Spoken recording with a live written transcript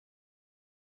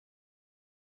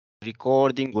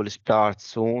Recording will start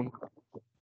soon.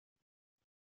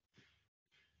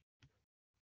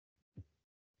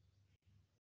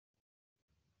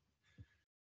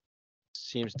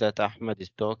 Seems that Ahmed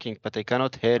is talking, but I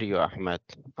cannot hear you, Ahmed,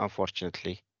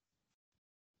 unfortunately.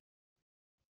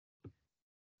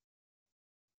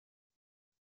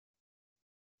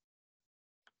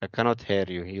 I cannot hear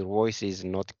you. Your voice is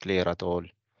not clear at all.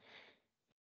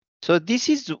 So this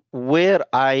is where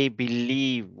I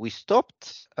believe we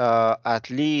stopped, at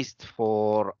least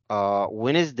for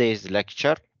Wednesday's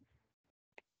lecture.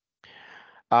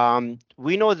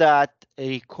 We know that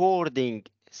recording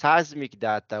seismic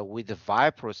data with the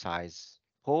vibro size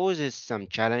poses some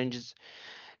challenges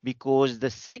because the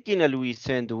signal we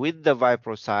send with the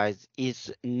vibro size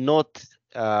is not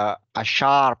a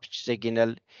sharp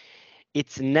signal.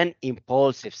 It's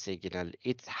non-impulsive signal.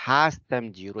 It has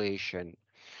some duration.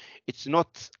 It's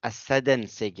not a sudden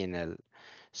signal.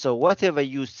 So whatever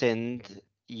you send,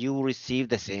 you receive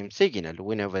the same signal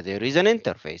whenever there is an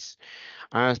interface.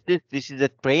 And since this is a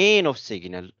train of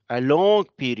signal, a long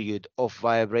period of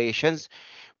vibrations,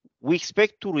 we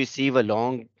expect to receive a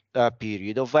long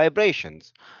period of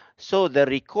vibrations. So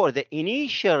the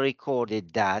initial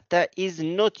recorded data is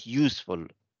not useful.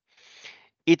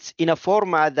 It's in a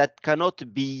format that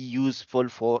cannot be useful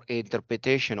for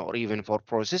interpretation or even for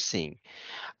processing.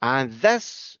 And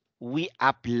thus we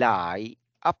apply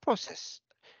a process.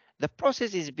 The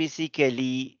process is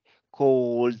basically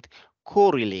called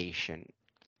correlation.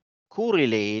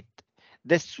 Correlate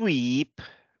the sweep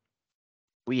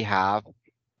we have.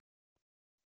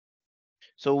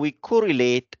 So we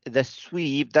correlate the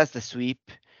sweep, that's the sweep.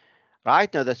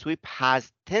 Right now, the sweep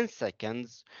has 10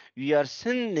 seconds. We are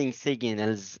sending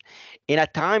signals in a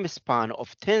time span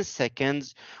of 10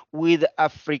 seconds with a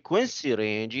frequency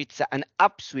range. It's an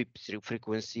upsweep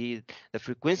frequency. The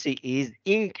frequency is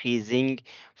increasing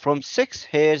from 6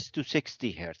 hertz to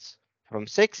 60 hertz. From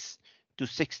 6 to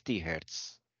 60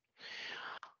 hertz.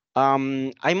 I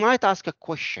might ask a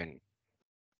question.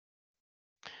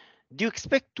 Do you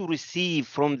expect to receive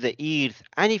from the Earth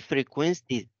any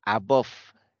frequencies above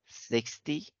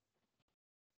 60?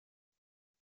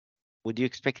 Would you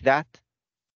expect that?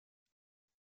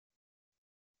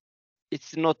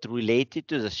 It's not related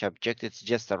to the subject. It's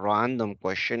just a random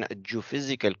question, a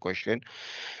geophysical question.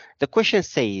 The question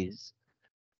says,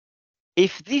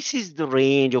 if this is the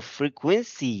range of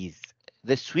frequencies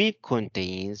the sweep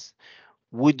contains,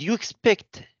 would you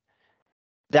expect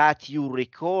that your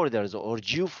recorders or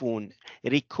geophone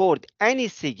record any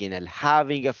signal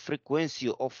having a frequency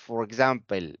of, for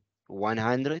example,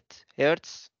 100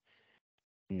 hertz?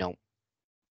 No.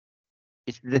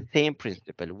 It's the same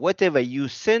principle. Whatever you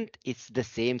send, it's the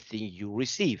same thing you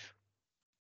receive.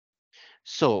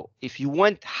 So if you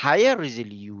want higher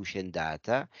resolution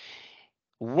data,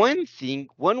 one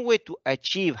way to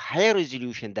achieve higher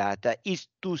resolution data is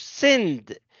to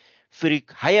send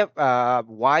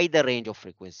wider range of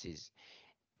frequencies.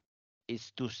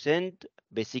 Is to send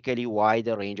basically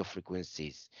wider range of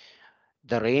frequencies.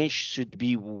 The range should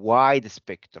be wide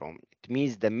spectrum. It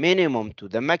means the minimum to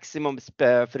the maximum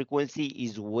frequency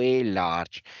is way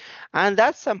large. And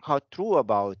that's somehow true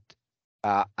about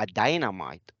a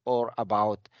dynamite or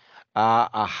about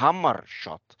a hammer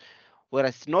shot,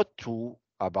 whereas not true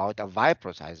about a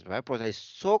vibro size. Vibro size is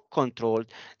so controlled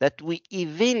that we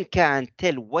even can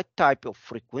tell what type of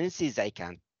frequencies I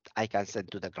can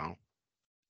send to the ground.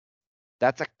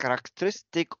 That's a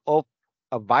characteristic of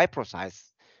a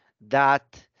bioprocess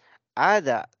that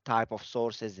other type of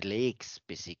sources lacks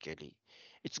basically.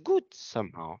 It's good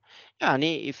somehow.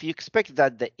 Yani if you expect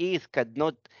that the earth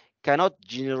cannot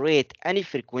generate any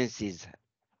frequencies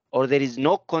or there is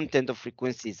no content of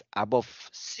frequencies above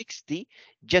 60,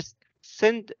 just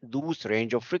send those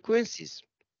range of frequencies.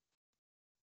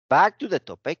 Back to the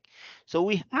topic. So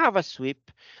we have a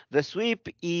sweep. The sweep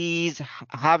is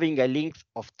having a length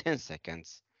of 10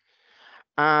 seconds.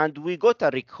 And we got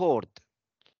a record.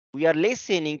 We are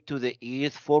listening to the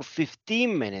earth for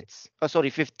 15 minutes. Oh, sorry,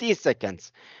 15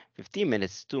 seconds. 15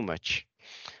 minutes too much.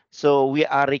 So we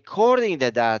are recording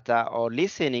the data or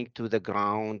listening to the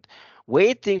ground,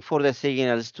 waiting for the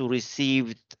signals to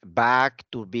receive back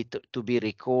to be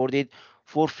recorded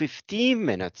for 15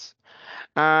 minutes.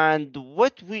 And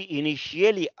what we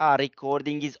initially are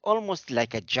recording is almost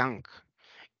like a junk.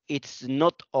 It's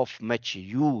not of much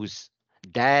use,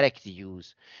 direct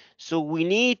use. So we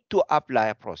need to apply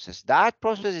a process. That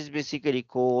process is basically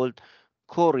called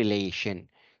correlation.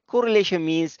 Correlation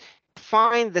means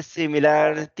find the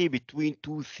similarity between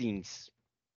two things.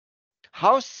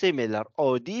 How similar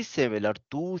or dissimilar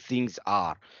two things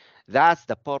are. That's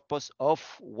the purpose of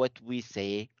what we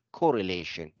say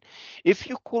correlation. If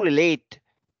you correlate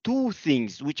two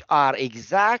things which are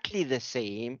exactly the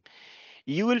same,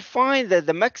 you will find that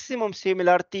the maximum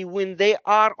similarity when they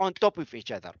are on top of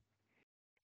each other.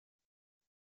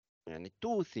 And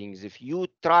two things, if you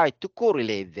try to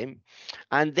correlate them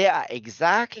and they are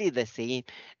exactly the same,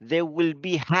 they will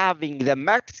be having the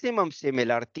maximum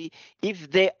similarity if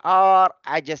they are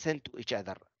adjacent to each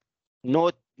other.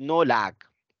 No lag,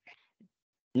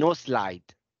 no slide.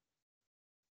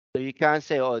 So you can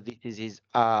say, oh, this is his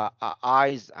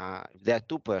eyes. There are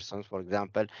two persons, for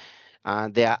example,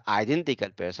 and they are identical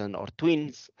person or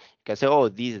twins. You can say, oh,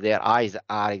 their eyes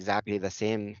are exactly the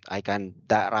same. I can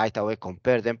right away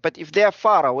compare them. But if they are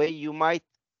far away, you might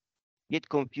get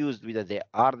confused whether they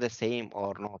are the same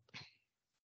or not.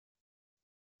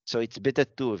 So it's better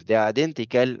to, if they are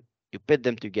identical, you put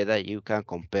them together, you can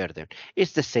compare them.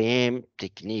 It's the same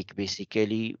technique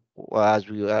basically as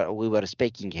we were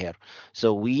speaking here.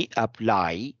 So we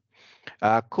apply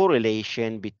a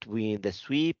correlation between the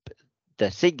sweep,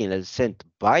 the signal sent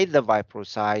by the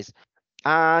vibrocyte,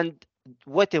 and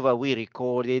whatever we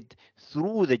recorded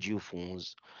through the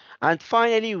geophones. And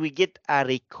finally, we get a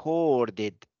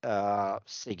recorded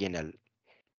signal,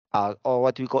 or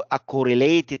what we call a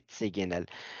correlated signal.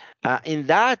 In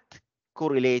that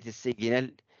correlated signal,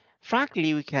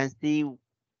 frankly, we can see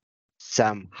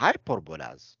some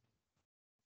hyperbolas.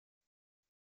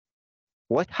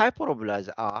 What hyperbolas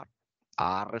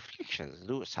are reflections.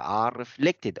 Those are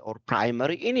reflected or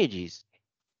primary energies.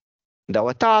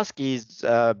 Our task is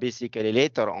basically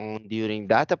later on during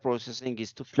data processing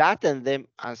is to flatten them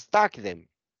and stack them.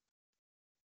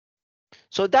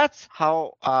 So that's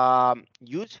how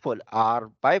useful are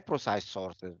bioprocess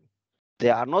sources. They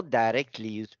are not directly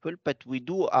useful, but we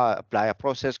do apply a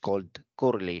process called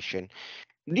correlation.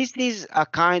 This is a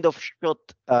kind of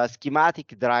short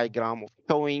schematic diagram of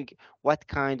showing what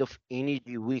kind of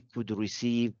energy we could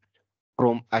receive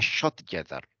from a shot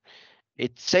gather.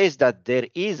 It says that there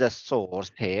is a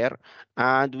source here,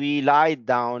 and we lie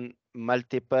down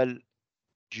multiple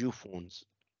geophones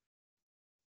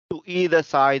to either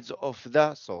sides of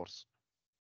the source.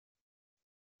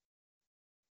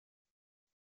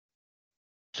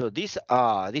 So this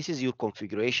is your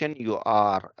configuration. You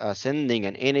are sending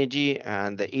an energy,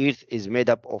 and the Earth is made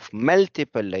up of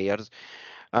multiple layers.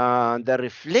 The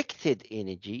reflected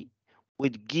energy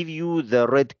would give you the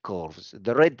red curves,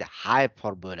 the red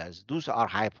hyperbolas. Those are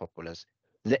hyperbolas.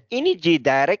 The energy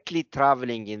directly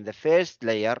traveling in the first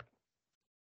layer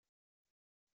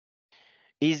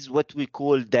is what we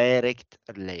call direct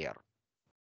layer.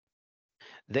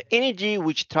 The energy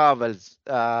which travels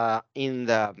in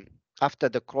the after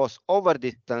the crossover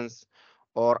distance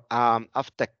or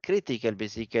after critical,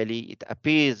 basically, it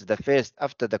appears the first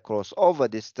after the crossover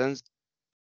distance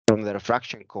from the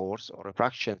refraction course or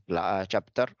refraction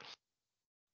chapter.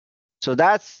 So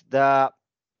that's the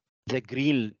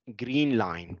green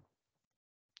line.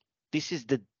 This is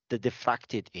the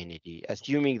diffracted energy,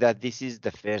 assuming that this is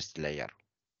the first layer.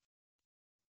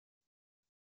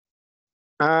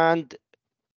 And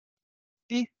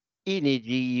this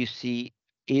energy you see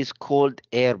is called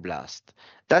air blast.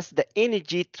 That's the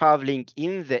energy traveling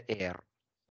in the air.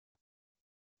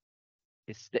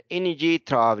 It's the energy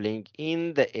traveling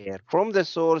in the air from the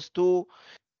source to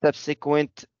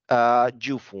subsequent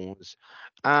geophones.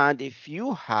 And if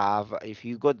you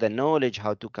got the knowledge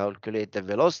how to calculate the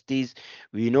velocities,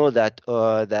 we know that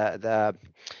the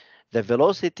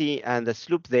velocity and the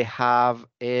slope, they have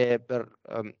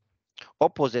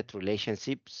opposite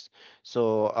relationships.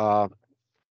 So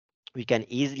we can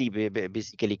easily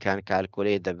basically can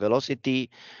calculate the velocity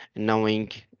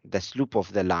knowing the slope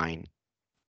of the line.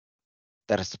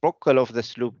 The reciprocal of the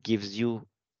slope gives you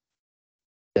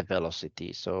the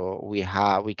velocity. So we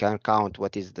can count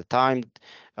what is the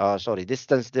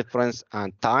distance difference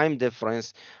and time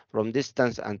difference. From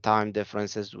distance and time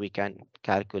differences, we can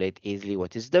calculate easily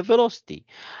what is the velocity.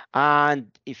 And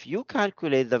if you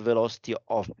calculate the velocity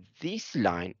of this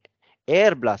line,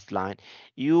 air blast line,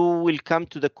 you will come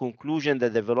to the conclusion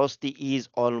that the velocity is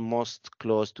almost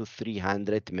close to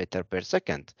 300 meter per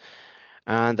second.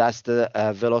 And that's the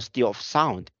velocity of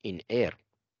sound in air.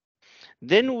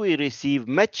 Then we receive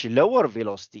much lower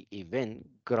velocity event,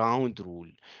 ground rule.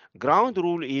 Ground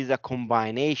rule is a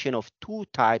combination of two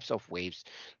types of waves.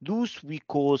 Those we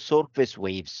call surface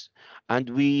waves. And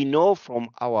we know from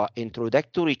our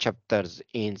introductory chapters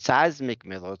in seismic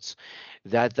methods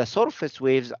that the surface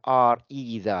waves are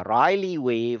either Rayleigh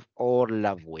wave or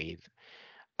Love wave.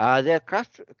 Their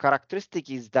characteristic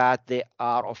is that they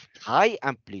are of high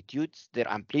amplitudes. Their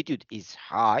amplitude is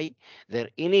high, their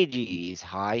energy is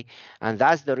high, and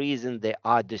that's the reason they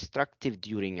are destructive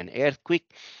during an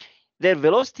earthquake. Their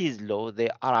velocity is low. They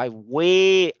arrive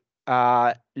way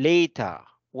later,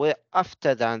 way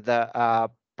after than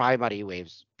the primary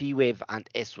waves, P wave and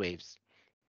S waves.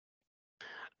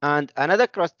 And another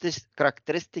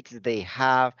characteristics they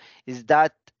have is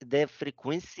that their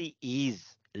frequency is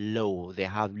low. They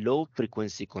have low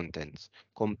frequency contents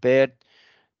compared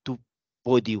to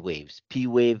body waves, P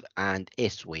wave and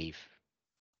S wave.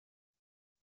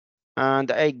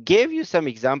 And I gave you some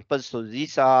examples. So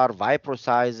these are vapor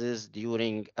sizes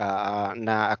during an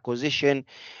acquisition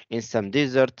in some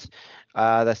deserts.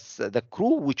 The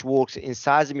crew which works in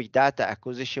seismic data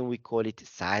acquisition, we call it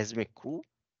seismic crew.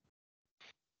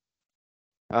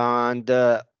 And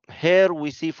here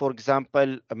we see, for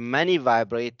example, many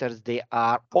vibrators, they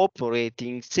are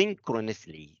operating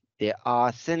synchronously. They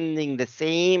are sending the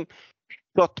same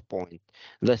plot point.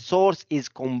 The source is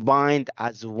combined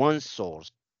as one source.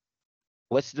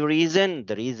 What's the reason?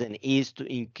 The reason is to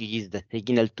increase the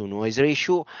signal to noise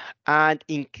ratio and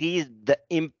increase the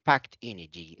impact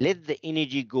energy. Let the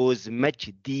energy goes much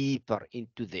deeper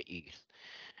into the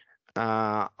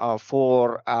earth.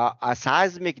 For a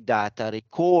seismic data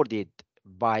recorded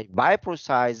by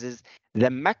processes, the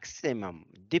maximum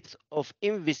depth of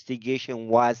investigation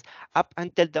was up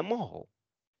until the moho.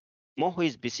 Moho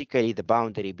is basically the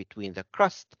boundary between the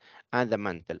crust and the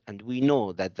mantle. And we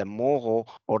know that the moho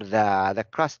or the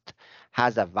crust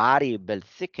has a variable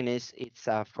thickness. It's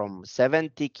from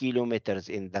 70 kilometers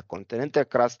in the continental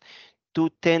crust to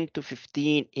 10 to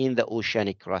 15 in the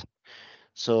oceanic crust.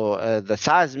 So the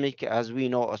seismic, as we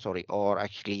know, sorry, or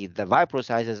actually the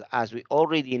vibroseismics, as we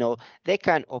already know, they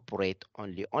can operate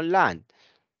only on land.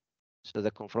 So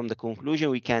from the conclusion,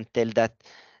 we can tell that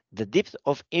the depth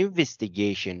of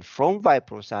investigation from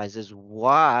vibroseismics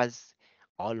was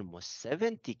almost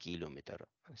 70 kilometer.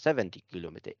 70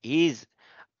 kilometer is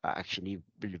actually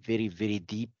very, very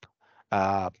deep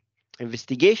uh,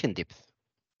 investigation depth.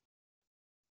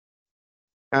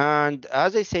 And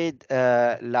as I said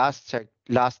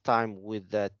last time with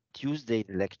the Tuesday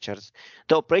lectures,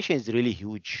 the operation is really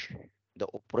huge. The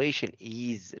operation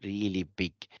is really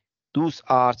big. Those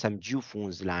are some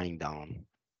geophones lying down,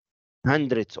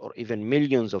 hundreds or even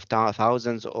millions of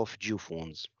thousands of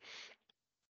geophones.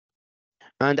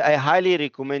 And I highly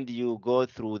recommend you go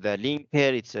through the link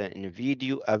here. It's a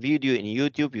video in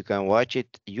YouTube. You can watch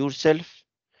it yourself.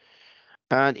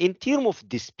 And in terms of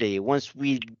display, once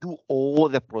we do all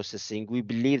the processing, we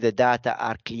believe the data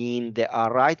are clean. They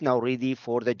are right now ready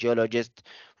for the geologist,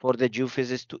 for the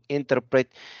geophysicist to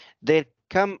interpret. There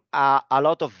come a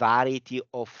lot of variety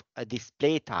of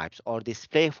display types or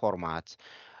display formats.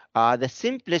 The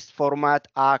simplest format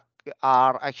are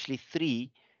actually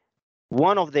three.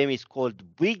 One of them is called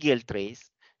wiggle trace.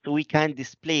 So we can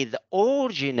display the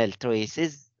original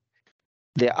traces.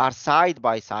 They are side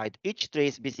by side. Each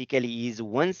trace basically is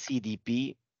one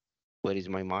CDP. Where is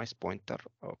my mouse pointer?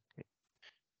 Okay.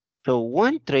 So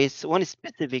one trace, one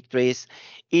specific trace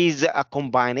is a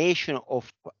combination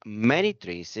of many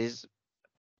traces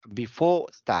before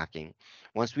stacking.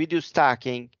 Once we do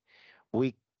stacking,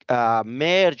 we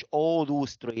merge all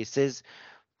those traces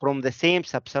from the same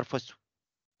subsurface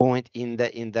point in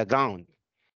the ground.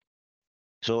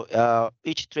 So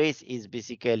each trace is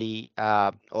basically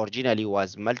originally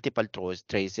was multiple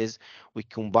traces. We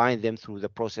combine them through the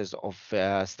process of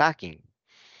stacking.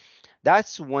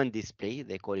 That's one display.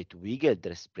 They call it wiggle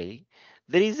display.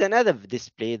 There is another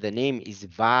display. The name is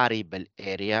variable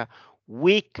area.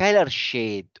 We color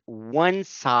shade one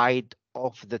side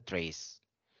of the trace.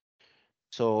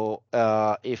 So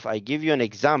if I give you an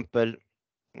example,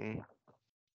 mm,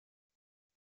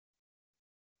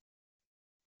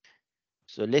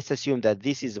 so let's assume that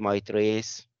this is my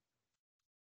trace.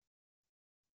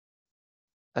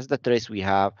 That's the trace we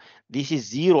have. This is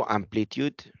zero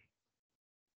amplitude.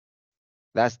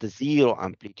 That's the zero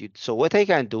amplitude. So what I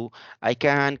can do, I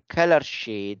can color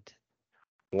shade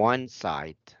one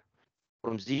side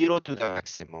from zero to the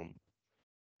maximum.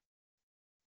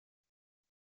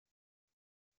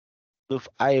 So if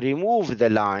I remove the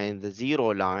line, the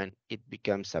zero line, it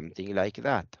becomes something like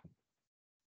that.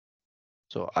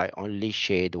 So I only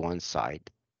shade one side.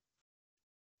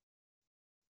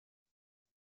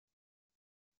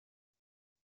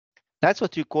 That's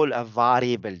what we call a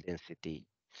variable density.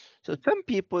 So some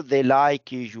people, they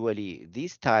like usually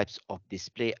these types of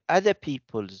display. Other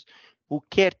people's who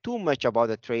care too much about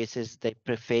the traces, they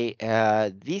prefer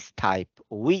this type,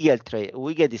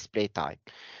 wiggle display type.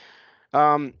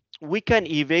 We can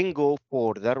even go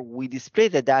further. We display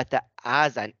the data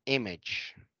as an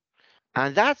image,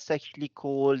 and that's actually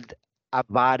called a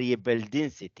variable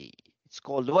density. It's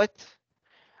called what?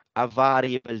 A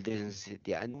variable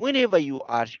density. And whenever you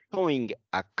are showing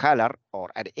a color or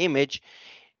an image,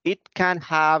 it can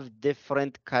have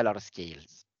different color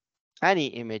scales. Any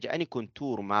image, any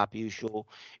contour map you show,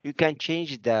 you can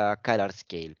change the color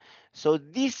scale. So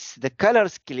the color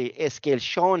scale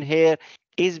shown here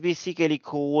is basically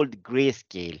called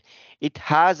grayscale. It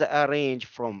has a range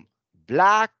from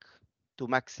black to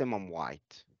maximum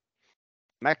white,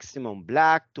 maximum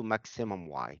black to maximum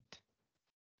white.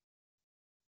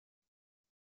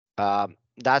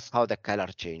 That's how the color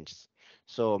changes.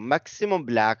 So maximum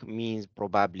black means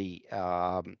probably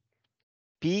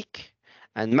peak,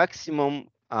 and maximum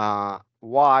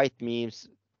white means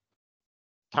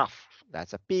trough.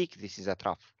 That's a peak. This is a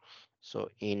trough. So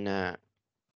in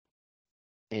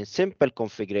simple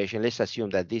configuration, let's assume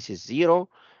that this is 0.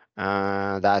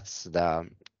 That's the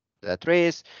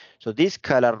trace. So this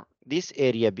color, this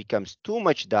area becomes too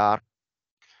much dark,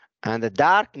 and the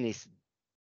darkness,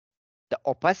 the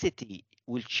opacity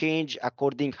will change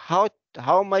according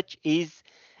how much is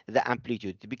the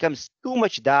amplitude. It becomes too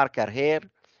much darker here.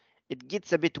 It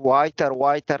gets a bit whiter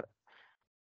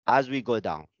as we go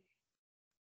down.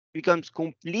 It becomes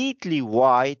completely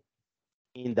white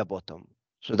in the bottom.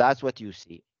 So that's what you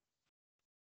see.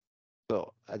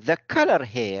 So the color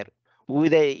here,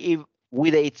 whether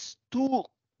it's too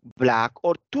black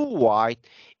or too white,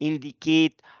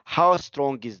 indicate how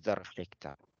strong is the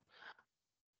reflector.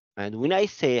 And when I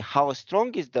say how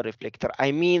strong is the reflector,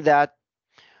 I mean that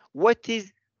what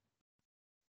is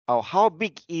or how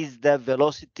big is the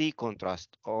velocity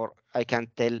contrast, or I can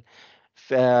tell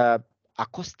uh,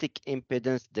 acoustic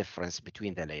impedance difference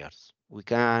between the layers.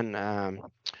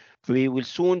 We will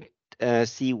soon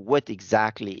see what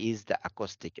exactly is the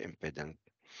acoustic impedance.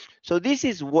 So this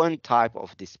is one type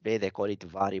of display. They call it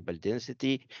variable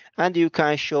density, and you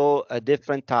can show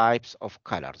different types of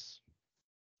colors.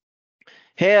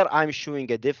 Here I'm showing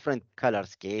a different color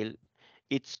scale.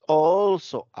 It's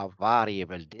also a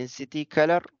variable density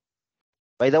color.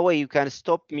 By the way, you can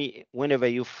stop me whenever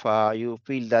you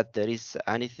feel that there is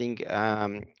anything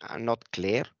not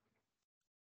clear.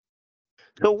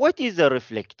 So what is a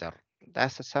reflector?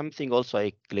 That's something also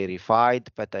I clarified,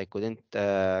 but I couldn't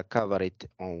cover it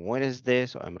on Wednesday,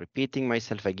 so I'm repeating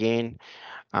myself again.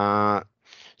 Uh,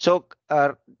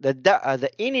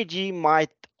 the energy might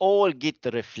all get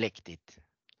reflected.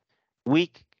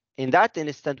 We in that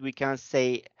instant we can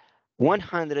say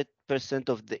 100%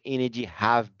 of the energy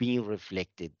have been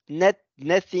reflected.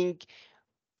 Nothing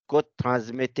got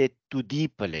transmitted to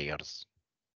deeper layers,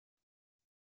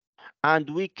 and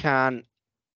we can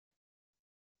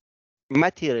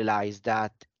materialize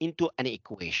that into an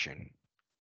equation.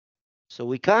 So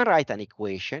we can write an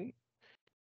equation.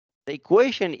 The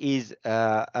equation is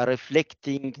a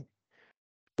reflecting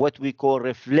what we call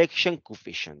reflection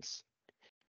coefficients.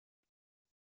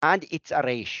 And it's a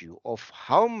ratio of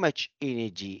how much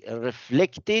energy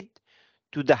reflected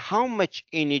to the how much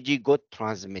energy got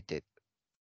transmitted.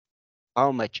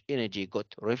 How much energy got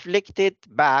reflected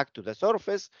back to the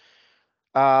surface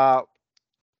uh,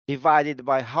 divided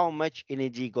by how much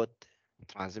energy got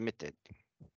transmitted.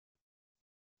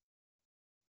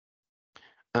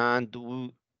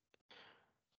 And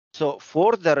so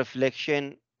for the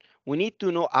reflection, we need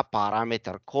to know a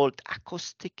parameter called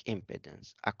acoustic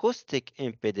impedance. Acoustic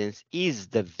impedance is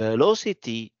the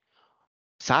velocity,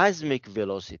 seismic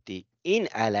velocity in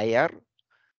a layer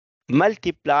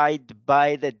multiplied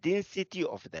by the density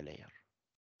of the layer.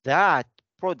 That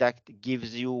product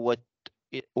gives you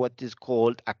what is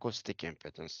called acoustic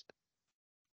impedance,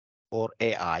 or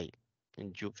AI.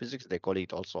 In geophysics, they call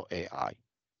it also AI.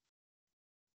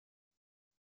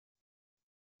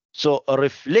 So a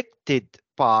reflected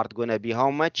part gonna be how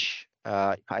much?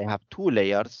 I have two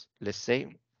layers, let's say.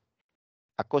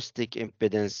 Acoustic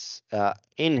impedance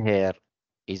in here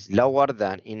is lower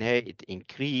than in here, it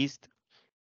increased.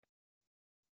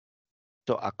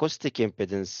 So acoustic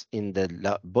impedance in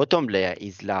the bottom layer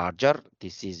is larger.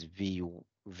 This is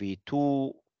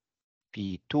V2,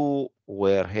 P2,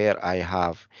 where here I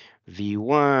have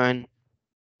V1,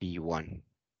 P1.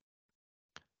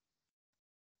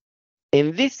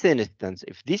 In this instance,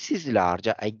 if this is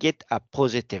larger, I get a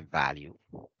positive value.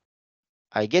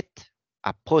 I get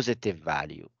a positive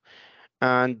value.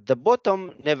 And the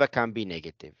bottom never can be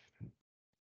negative.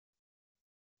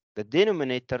 The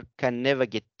denominator can never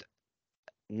get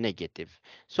negative.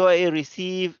 So I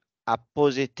receive a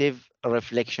positive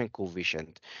reflection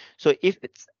coefficient. So if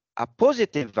it's a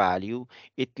positive value,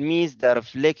 it means the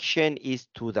reflection is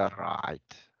to the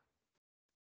right.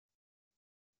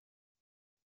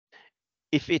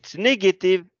 If it's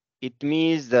negative, it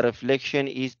means the reflection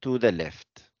is to the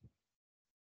left.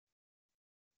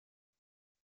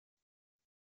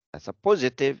 That's a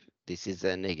positive. This is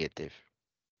a negative.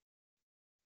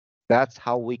 That's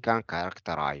how we can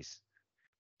characterize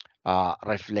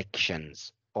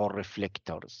reflections or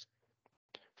reflectors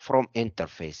from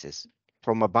interfaces,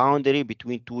 from a boundary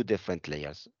between two different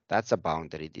layers. That's a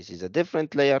boundary. This is a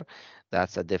different layer.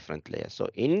 That's a different layer. So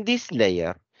in this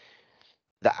layer,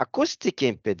 the acoustic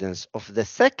impedance of the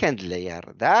second layer,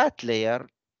 that layer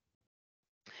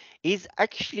is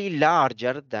actually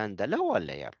larger than the lower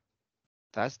layer.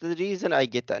 That's the reason I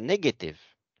get a negative.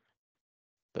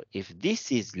 So if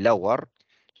this is lower,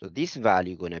 so this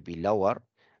value gonna be lower,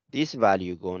 this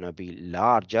value gonna be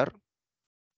larger,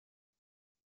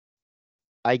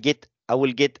 I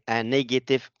will get a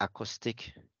negative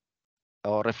acoustic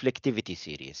or reflectivity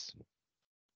series.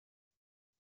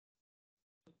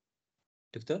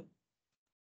 Doctor,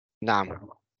 نعم.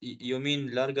 you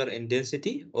mean larger in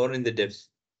density or in the depth?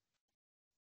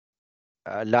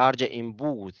 Larger in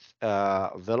both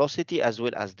velocity as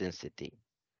well as density.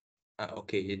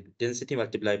 Okay, density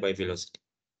multiplied by velocity.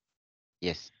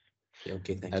 Yes. Yeah,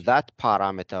 okay, thank you. That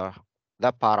parameter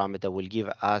will give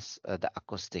us the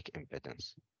acoustic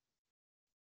impedance.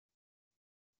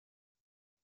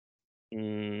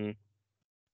 Mm,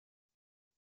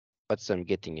 what's I'm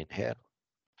getting in here?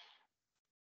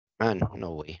 Man,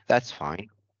 no way. That's fine.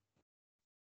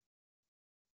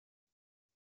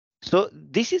 So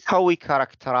this is how we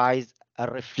characterize a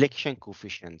reflection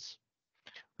coefficients.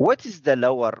 What is the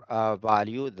lower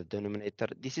value, the denominator?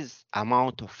 This is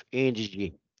amount of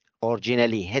energy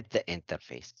originally hit the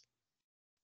interface.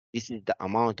 This is the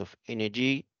amount of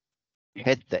energy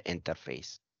hit the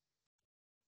interface.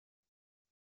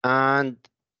 And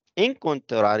in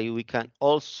contrary, we can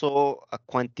also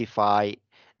quantify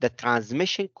the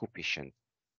transmission coefficient.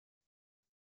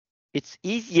 It's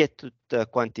easier to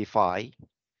quantify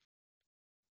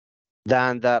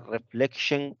than the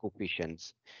reflection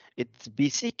coefficients. It's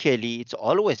basically, it's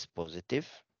always positive.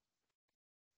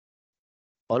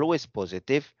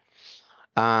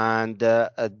 And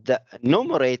the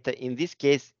numerator in this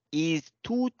case is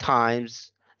 2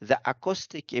 times the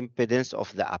acoustic impedance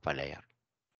of the upper layer.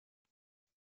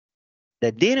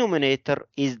 The denominator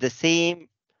is the same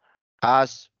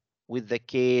as with the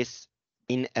case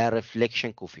in a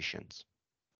reflection coefficient.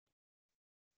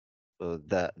 So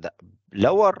the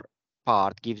lower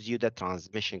part gives you the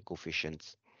transmission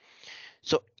coefficients.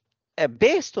 So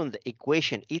based on the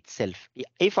equation itself,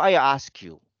 if I ask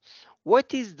you,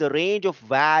 what is the range of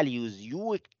values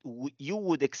you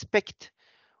would expect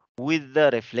with the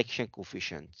reflection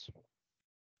coefficients?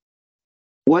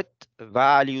 What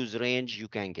values range you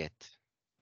can get?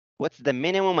 What's the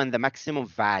minimum and the maximum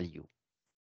value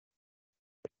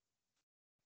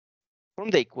from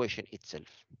the equation itself?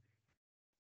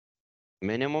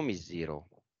 Minimum is 0.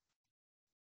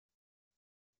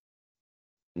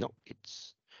 No,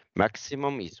 it's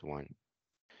maximum is 1.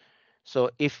 So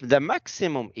if the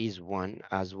maximum is 1,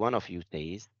 as one of you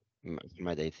says,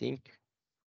 Ahmed, I think,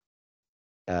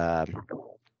 um,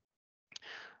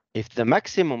 if the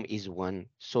maximum is 1,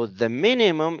 so the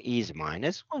minimum is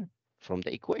minus 1 from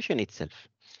the equation itself.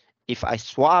 If I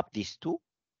swap these two,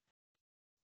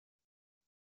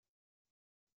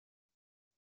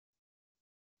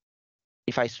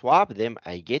 if I swap them,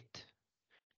 I get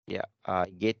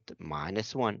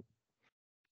minus 1.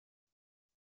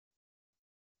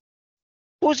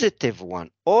 Positive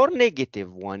 1 or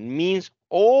negative 1 means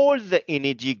all the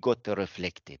energy got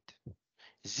reflected.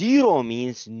 0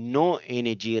 means no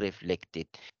energy reflected.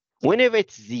 Whenever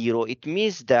it's 0, it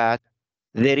means that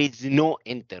there is no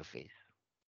interface.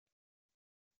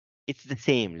 It's the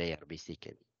same layer,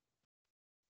 basically.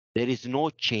 There is no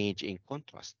change in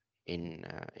contrast in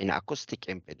acoustic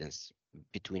impedance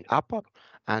between upper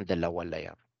and the lower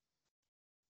layer.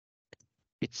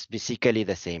 It's basically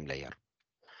the same layer.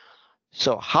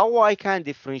 So how I can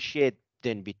differentiate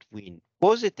then between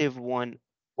positive 1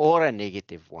 or a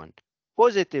negative 1?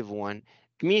 Positive 1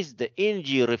 means the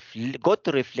energy got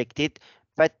reflected,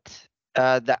 but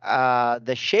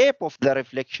the shape of the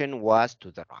reflection was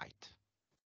to the right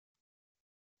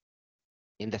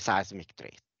in the seismic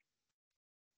trace.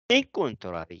 In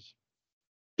contrary,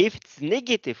 if it's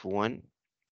negative 1,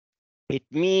 it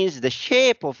means the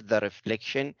shape of the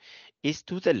reflection is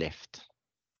to the left.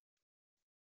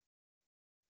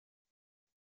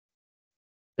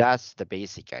 That's the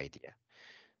basic idea.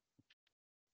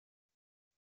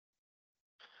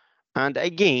 And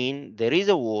again, there is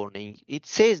a warning. It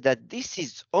says that this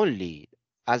is only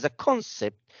as a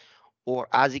concept or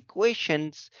as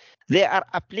equations, they are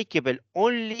applicable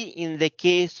only in the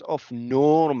case of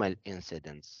normal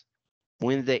incidence,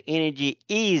 when the energy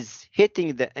is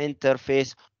hitting the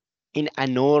interface in a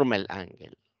normal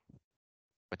angle.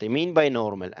 What I mean by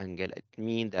normal angle, it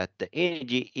means that the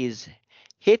energy is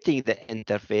hitting the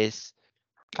interface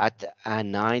at a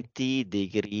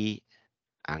 90-degree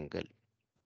angle.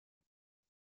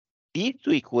 These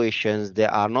two equations, they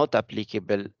are not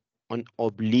applicable on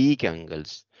oblique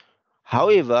angles.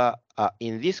 However,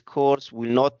 in this course,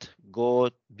 we'll not go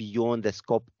beyond the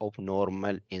scope of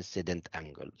normal incident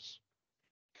angles.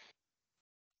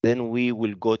 Then we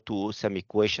will go to some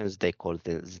equations. They call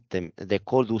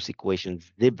those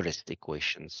equations Zebrist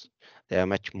equations. They are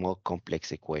much more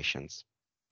complex equations.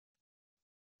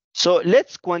 So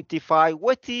let's quantify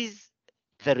what is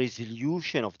the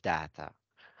resolution of data.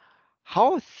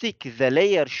 How thick the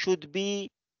layer should be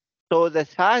so the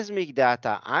seismic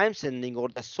data I'm sending or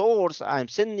the source I'm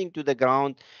sending to the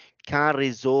ground can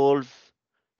resolve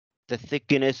the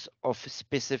thickness of a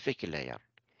specific layer.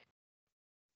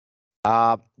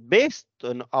 Based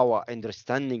on our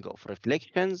understanding of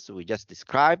reflections we just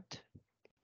described,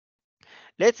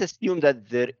 let's assume that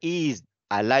there is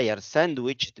a layer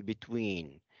sandwiched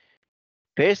between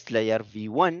first layer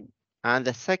V1 and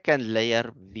the second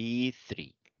layer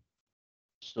V3.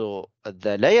 So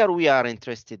the layer we are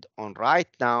interested on right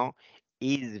now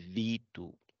is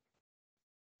V2.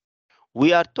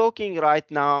 We are talking right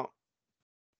now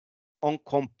on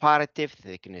comparative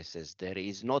thicknesses. There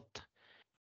is not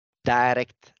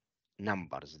direct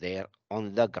numbers there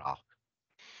on the graph.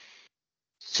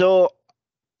 So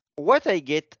what I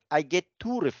get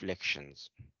two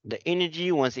reflections. The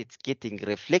energy, once it's getting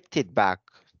reflected back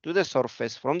to the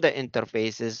surface from the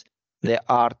interfaces, there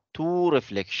are two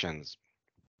reflections.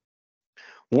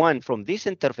 One from this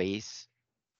interface,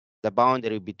 the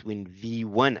boundary between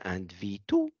V1 and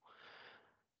V2,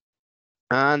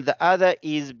 and the other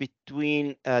is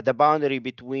between the boundary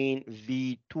between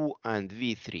V2 and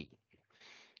V3.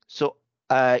 So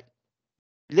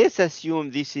let's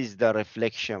assume this is the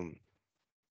reflection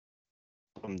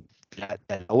from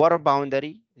the lower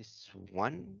boundary. This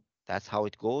one, that's how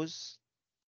it goes.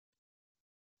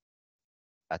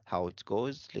 That's how it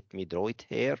goes. Let me draw it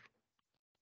here.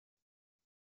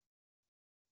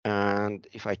 And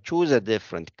if I choose a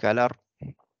different color,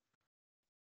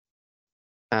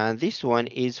 and this one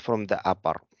is from the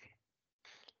upper.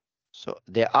 So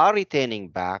they are returning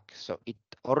back. So it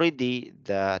already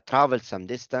traveled some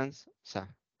distance so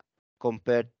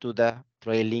compared to the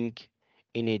trailing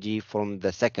energy from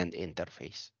the second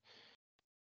interface.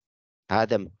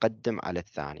 هذا مقدم على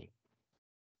الثاني.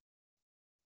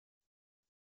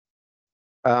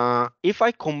 If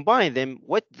I combine them,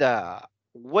 what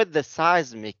the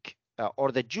seismic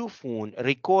or the geophone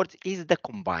records is the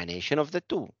combination of the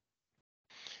two.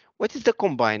 What is the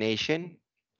combination?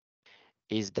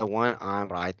 Is the one I'm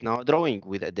right now drawing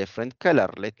with a different color.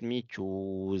 Let me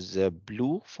choose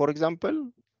blue, for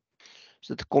example.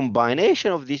 So the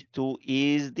combination of these two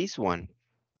is this one.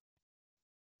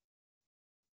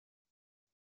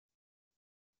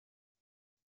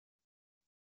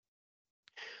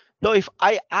 So if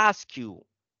I ask you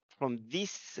from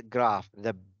this graph,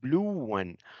 the blue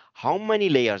one, how many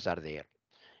layers are there?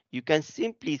 You can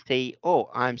simply say, oh,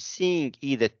 I'm seeing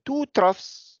either two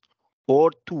troughs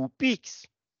or two peaks.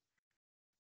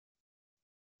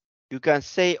 You can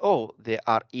say, oh, there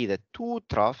are either two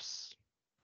troughs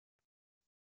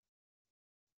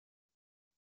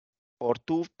or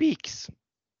two peaks,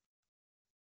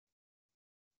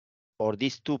 or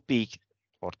these two peaks,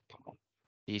 or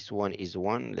this one is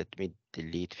one. Let me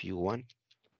delete view one.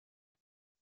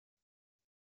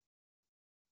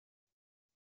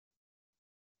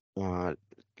 Let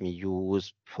me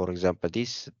use, for example,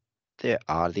 this.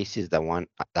 This is the one.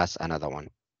 That's another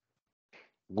one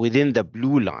within the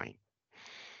blue line.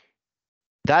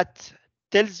 That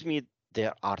tells me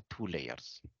there are two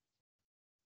layers.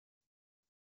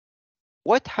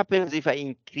 What happens if I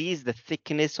increase the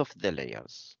thickness of the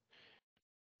layers?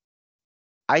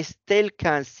 I still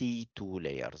can see two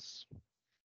layers.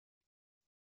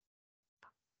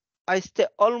 I still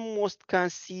almost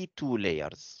can see two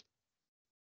layers.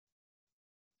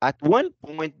 At one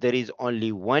point, there is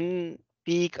only one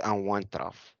peak and one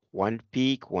trough. One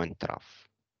peak, one trough.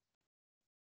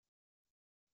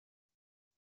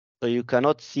 So you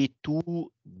cannot see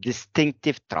two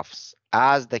distinctive troughs,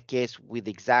 as the case with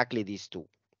exactly these two.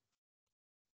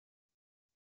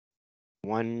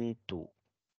 One, two.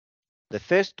 The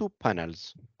first two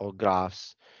panels or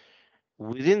graphs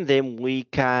within them, we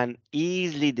can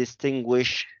easily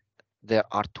distinguish there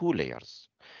are two layers.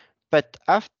 But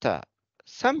after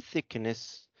some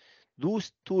thickness,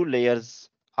 those two layers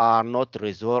are not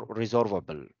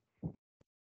resolvable.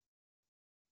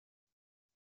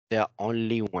 They are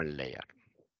only one layer,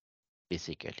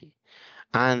 basically.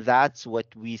 And that's what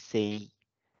we say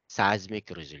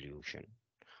seismic resolution.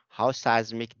 How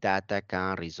seismic data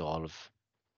can resolve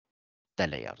the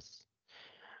layers.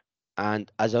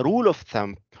 And as a rule of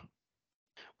thumb,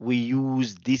 we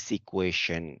use this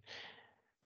equation.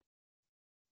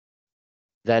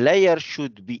 The layer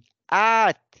should be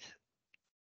at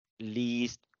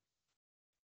least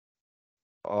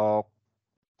of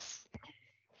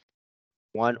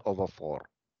 1 over 4.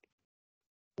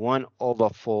 1 over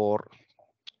 4,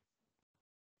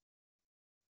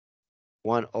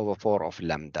 1 over 4 of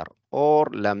lambda, or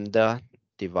lambda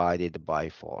divided by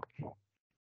 4.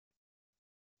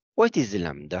 What is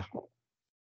lambda?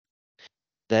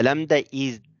 The lambda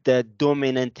is the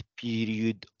dominant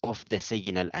period of the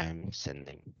signal I'm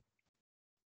sending.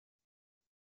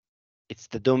 It's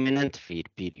the dominant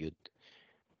period.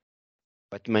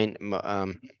 But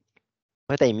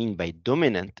what I mean by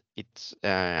dominant, it's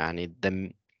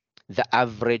يعني the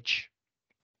average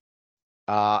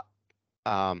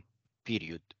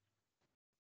period.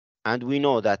 And we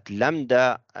know that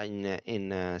lambda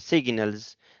in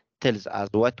signals tells us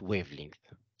what wavelength.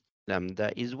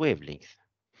 Lambda is wavelength.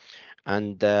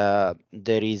 And there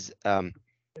is an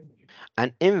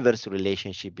inverse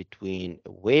relationship between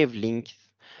wavelength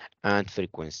and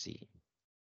frequency.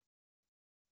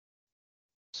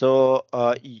 So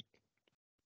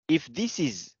if this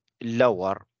is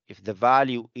lower, if the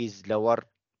value is lower,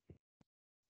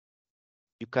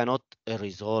 you cannot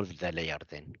resolve the layer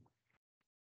then.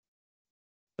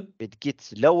 It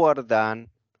gets lower than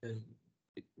Doctor,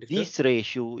 this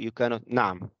ratio, you cannot.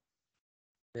 نعم.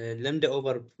 lambda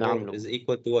over 4 نعم. is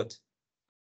equal to what?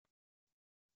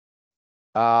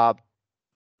 Uh,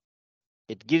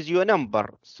 it gives you a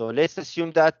number. So let's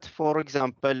assume that, for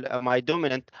example, my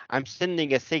dominant, I'm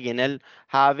sending a signal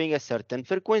having a certain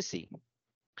frequency.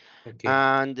 Okay.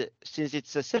 And since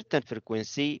it's a certain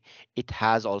frequency, it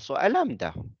has also a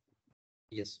lambda.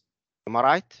 Yes. Am I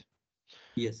right?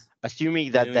 Yes.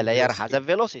 Assuming that the Minimum layer has a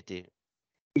velocity. velocity.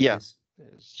 Yeah. Yes.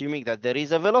 Assuming that there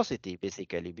is a velocity,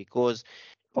 basically, because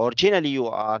originally you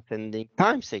are sending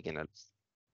time signals.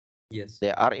 Yes.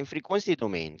 They are in frequency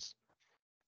domains.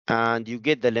 And you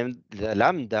get the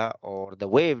lambda or the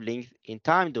wavelength in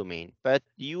time domain. But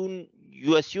you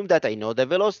assume that I know the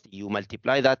velocity. You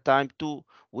multiply that time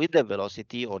with the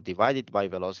velocity or divide it by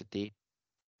velocity.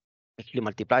 Actually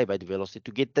multiply by the velocity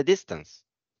to get the distance.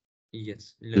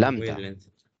 Yes. Lambda, Wavelength.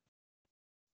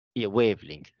 yeah,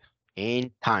 wavelength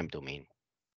in time domain.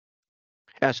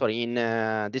 Sorry, in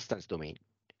distance domain.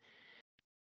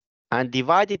 And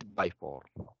divide it by 4.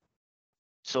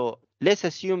 So let's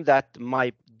assume that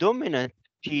my dominant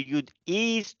period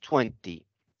is 20.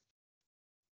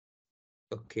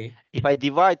 Okay. If I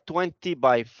divide 20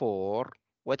 by 4,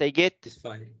 what I get? It's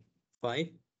 5. 5.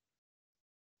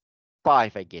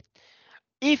 5 I get.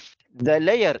 If the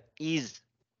layer is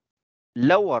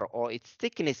lower or its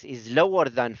thickness is lower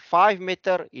than 5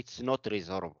 meter, it's not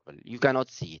resolvable. You cannot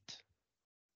see it.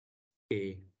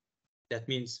 Okay. That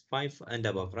means 5 and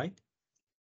above, right?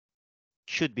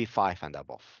 Should be 5 and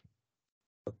above.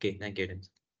 Okay, I get it.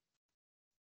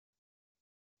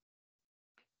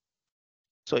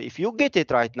 So if you get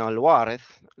it right now,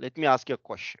 Warith, let me ask you a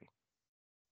question.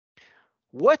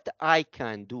 What I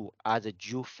can do as a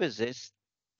geophysicist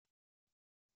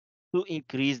to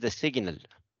increase the signal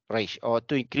ratio or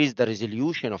to increase the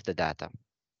resolution of the data?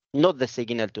 Not the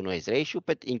signal to noise ratio,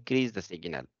 but increase the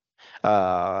signal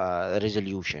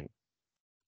resolution.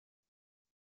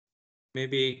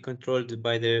 Maybe controlled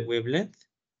by the wavelength?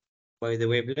 By the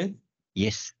wavelength?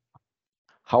 Yes.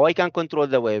 How I can control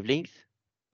the wavelength?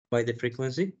 By the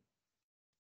frequency?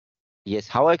 Yes.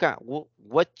 How I can?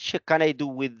 What can I do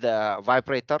with the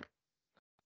vibrator?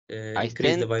 I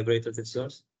Increase the send. vibrator to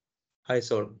source. High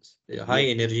source. High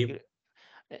Yeah. energy.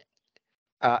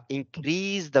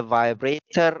 Increase the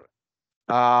vibrator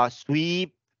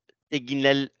sweep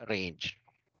signal range.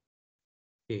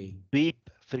 Okay. Sweep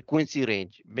frequency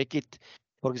range. Make it,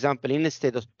 for example,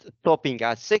 instead of stopping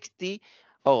at 60,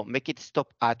 oh, make it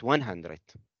stop at 100.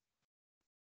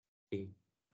 Okay.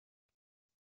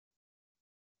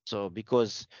 So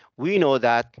because we know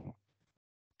that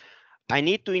I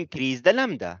need to increase the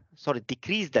lambda, sorry,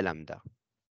 decrease the lambda.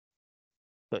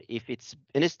 So if it's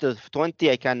instead of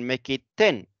 20, I can make it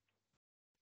 10.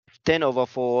 10 over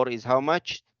 4 is how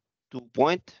much?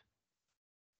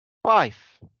 2.5.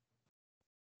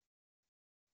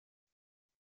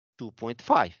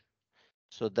 2.5.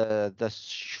 So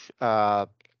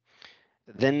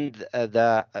then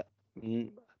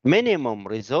minimum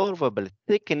resolvable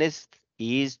thickness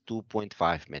is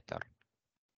 2.5 meter.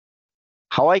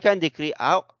 How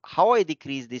I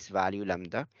decrease this value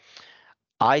lambda?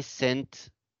 I sent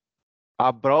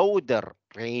a broader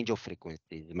range of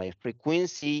frequencies. My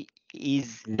frequency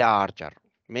is larger.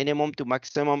 Minimum to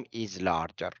maximum is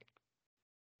larger.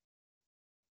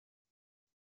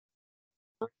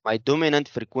 My dominant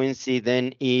frequency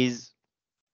then is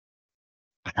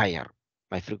higher.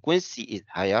 My frequency is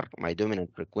higher. My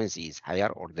dominant frequency is higher,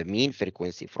 or the mean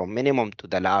frequency from minimum to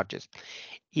the largest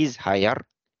is higher.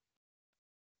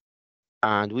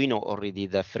 And we know already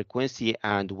the frequency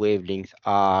and wavelength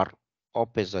are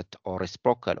opposite or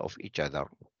reciprocal of each other.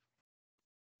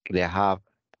 They have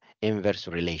inverse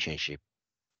relationship.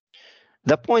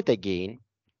 The point again,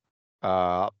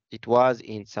 it was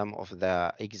in some of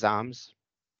the exams,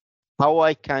 how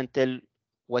I can tell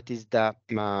what is the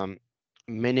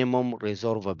minimum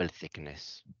resolvable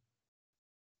thickness.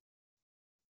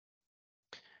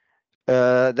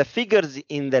 The figures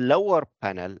in the lower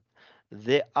panel,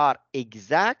 they are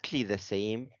exactly the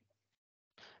same,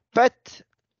 but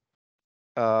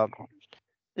uh,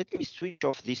 let me switch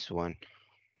off this one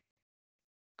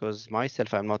because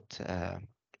myself I'm not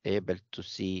able to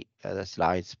see the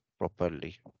slides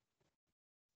properly.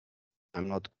 I'm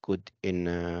not good in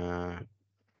oh,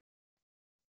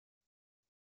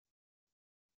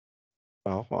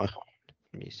 let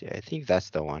me see. I think that's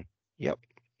the one. Yep,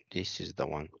 this is the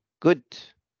one. Good.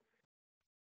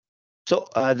 So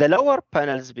the lower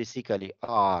panels basically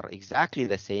are exactly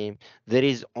the same. There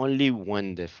is only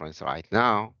one difference right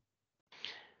now.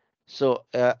 So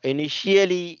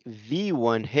initially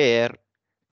V1 here,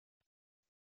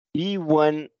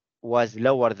 V1 was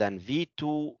lower than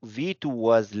V2, V2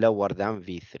 was lower than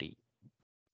V3.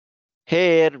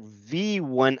 Here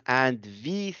V1 and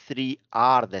V3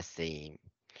 are the same.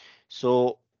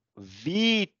 So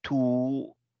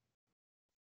V2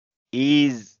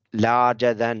 is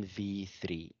larger than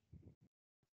V3.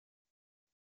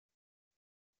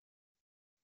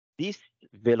 This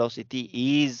velocity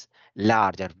is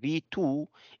larger. V2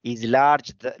 is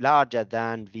larger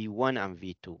than V1 and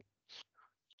V2.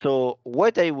 So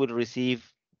what I will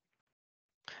receive,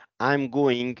 I'm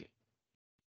going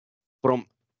from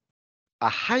a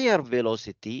higher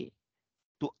velocity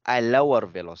to a lower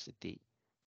velocity.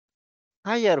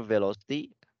 Higher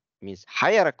velocity means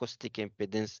higher acoustic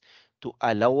impedance to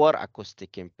a lower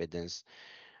acoustic impedance.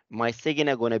 My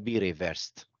signal gonna be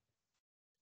reversed.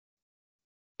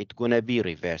 It's gonna be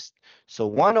reversed. So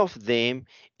one of them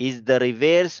is the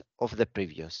reverse of the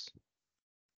previous.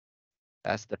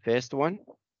 That's the first one.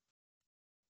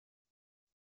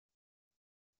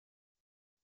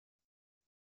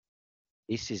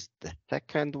 This is the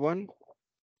second one.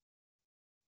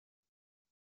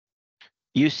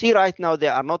 You see right now they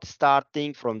are not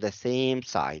starting from the same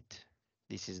side.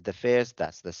 This is the first,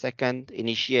 that's the second.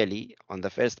 Initially on the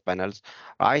first panels,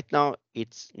 right now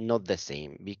it's not the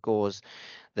same because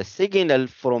the signal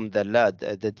from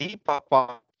the deeper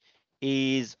part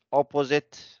is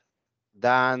opposite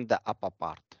than the upper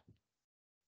part.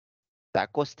 The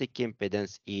acoustic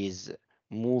impedance is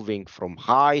moving from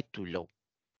high to low.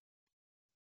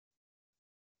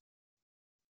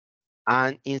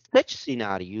 And in such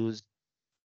scenarios,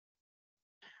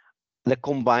 the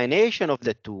combination of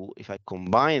the two, if I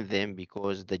combine them,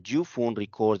 because the phone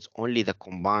records only the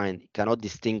combined, it cannot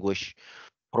distinguish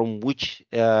from which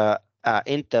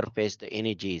interface the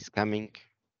energy is coming,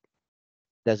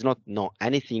 does not know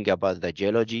anything about the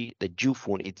geology, the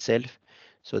phone itself.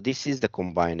 So this is the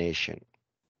combination.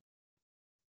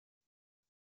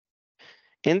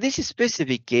 In this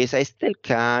specific case, I still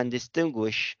can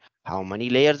distinguish how many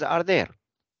layers are there.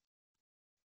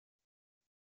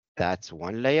 That's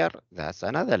one layer, that's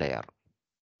another layer.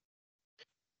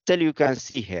 Still you can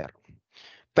see here.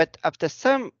 But after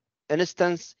some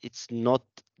instance, it's not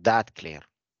that clear.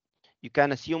 You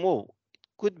can assume, oh, it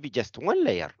could be just one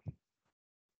layer,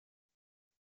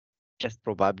 just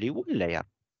probably one layer.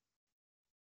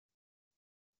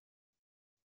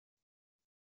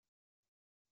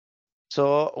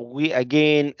 So we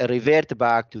again revert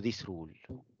back to this rule.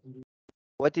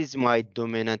 What is my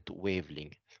dominant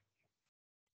wavelength?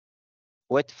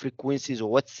 What frequencies or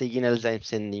what signals I'm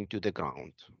sending to the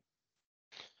ground?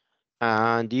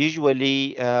 And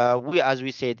usually, as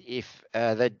we said, if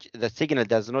the signal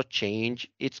does not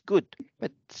change, it's good.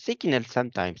 But signal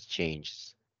sometimes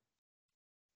changes.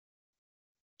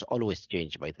 It's always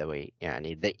change, by the way.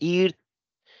 Yani the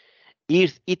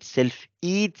earth itself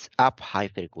eats up high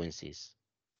frequencies.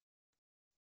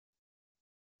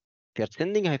 If you're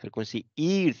sending high frequency,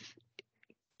 Earth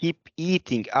keep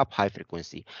eating up high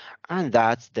frequency. And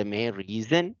that's the main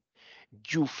reason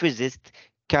geophysicists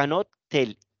cannot tell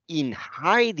in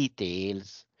high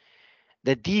details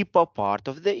the deeper part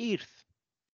of the Earth.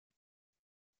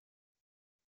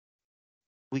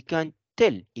 We can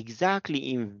tell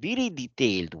exactly in very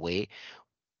detailed way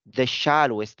the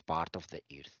shallowest part of the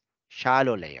Earth,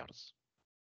 shallow layers.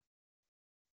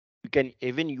 We can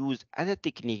even use other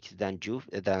techniques than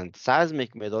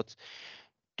seismic methods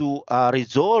to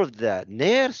resolve the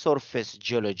near surface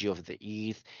geology of the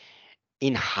Earth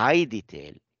in high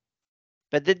detail.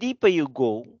 But the deeper you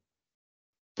go,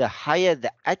 the higher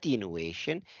the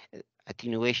attenuation.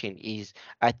 Attenuation is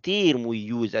a term we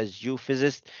use as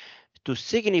geophysicists to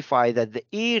signify that the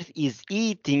Earth is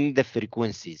eating the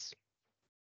frequencies.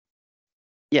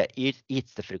 Yeah, it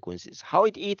eats the frequencies. How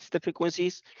it eats the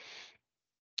frequencies?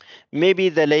 Maybe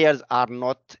the layers are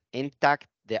not intact,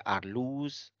 they are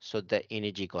loose, so the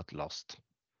energy got lost.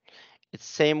 It's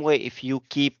the same way if you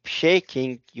keep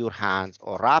shaking your hands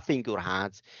or wrapping your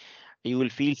hands, you will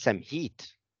feel some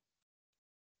heat.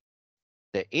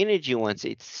 The energy, once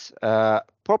it's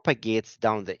propagates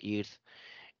down the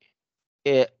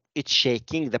earth, it's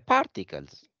shaking the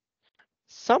particles.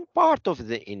 Some part of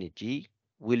the energy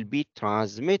will be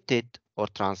transmitted or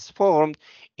transformed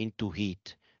into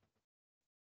heat.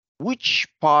 Which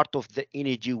part of the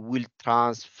energy will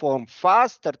transform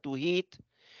faster to heat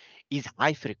is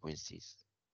high frequencies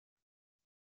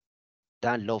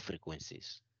than low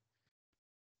frequencies.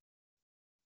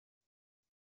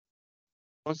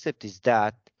 Concept is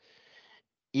that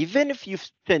even if you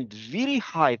send very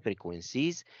high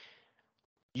frequencies,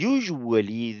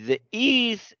 usually the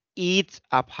earth eats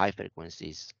up high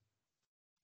frequencies.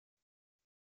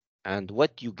 And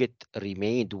what you get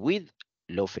remained with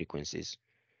low frequencies.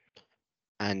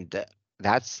 And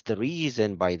that's the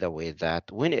reason, by the way,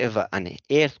 that whenever an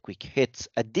earthquake hits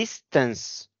a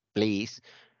distance place,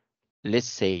 let's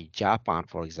say Japan,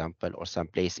 for example, or some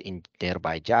place in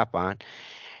nearby Japan,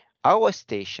 our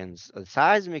stations,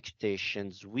 seismic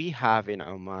stations we have in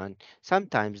Oman,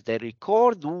 sometimes they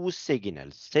record those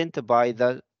signals sent by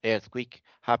the earthquake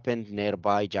happened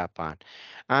nearby Japan.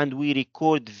 And we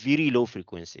record very low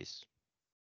frequencies.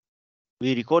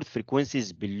 We record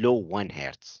frequencies below 1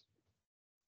 hertz.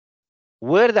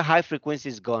 Where the high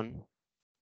frequencies gone,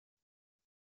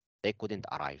 they couldn't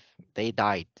arrive. They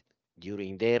died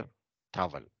during their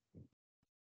travel.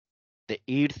 The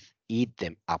earth eat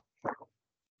them up.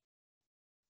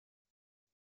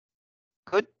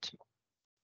 Good.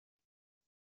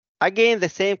 Again, the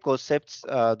same concepts.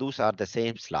 Those are the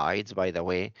same slides, by the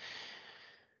way.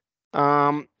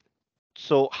 Um,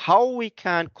 so how we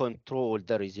can control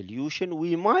the resolution?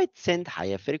 We might send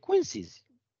higher frequencies.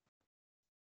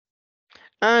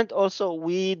 And also,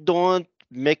 we don't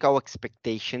make our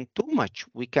expectation too much.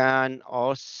 We can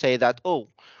also say that, oh,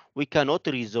 we cannot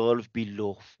resolve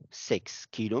below 6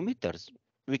 kilometers.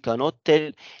 We cannot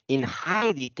tell in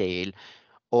high detail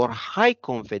or high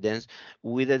confidence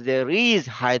whether there is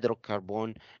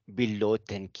hydrocarbon below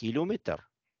 10 kilometers.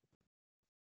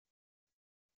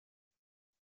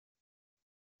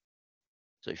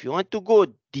 So if you want to go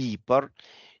deeper,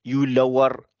 you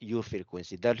lower your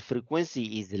frequency. The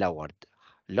frequency is lowered.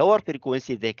 Lower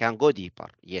frequency, they can go deeper,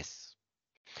 yes.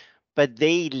 But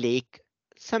they lack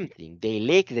something. They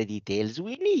lack the details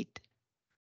we need.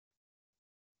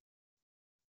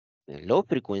 Low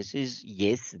frequencies,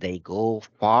 yes, they go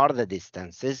far the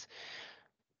distances,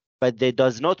 but they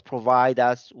does not provide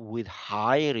us with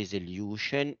high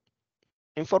resolution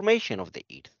information of the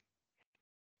Earth.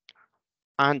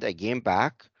 And again,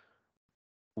 back,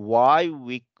 why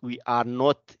we are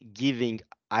not giving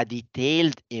a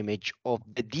detailed image of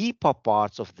the deeper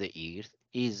parts of the Earth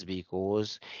is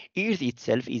because Earth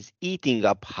itself is eating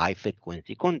up high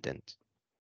frequency content.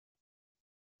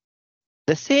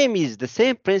 The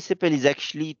same principle is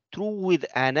actually true with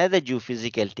another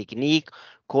geophysical technique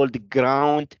called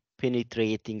ground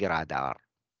penetrating radar.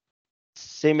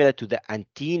 Similar to the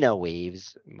antenna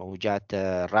waves موجات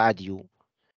راديو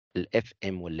الاف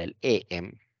ام ولا الاي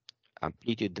ام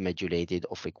amplitude modulated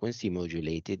or frequency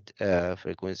modulated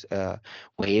frequency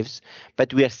waves,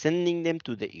 but we are sending them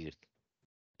to the earth.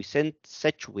 We send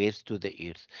such waves to the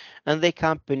earth, and they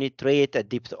can penetrate a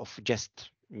depth of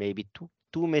just maybe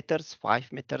 2 meters,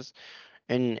 5 meters.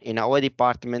 In our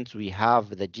departments, we have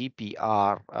the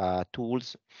GPR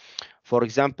tools. For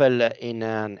example, in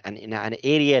an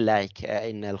area like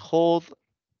in Al Khawd,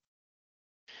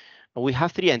 we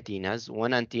have three antennas.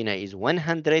 One antenna is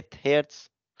 100 hertz.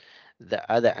 The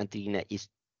other antenna is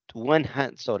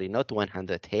 100, sorry, not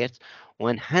 100 hertz,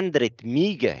 100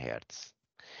 megahertz.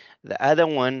 The other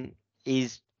one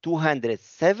is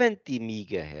 270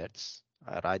 megahertz.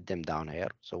 I write them down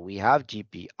here. So we have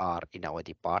GPR in our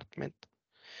department.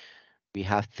 We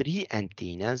have three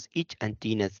antennas. Each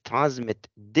antenna transmit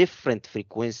different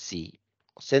frequency,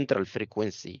 central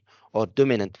frequency or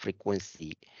dominant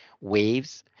frequency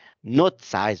waves, not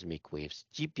seismic waves.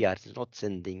 GPR is not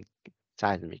sending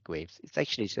seismic waves. It's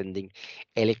actually sending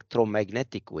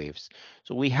electromagnetic waves.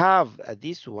 So we have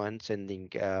this one sending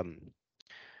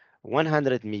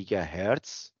 100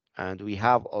 megahertz, and we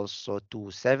have also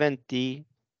 270,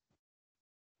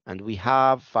 and we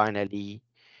have finally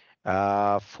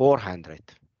 400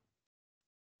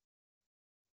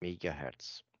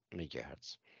 megahertz.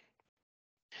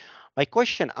 My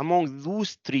question, among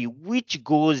those three, which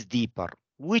goes deeper?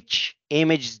 Which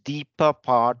images deeper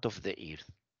part of the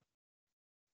earth?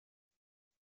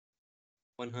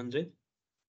 100.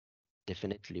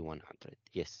 Definitely 100.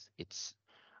 Yes, it's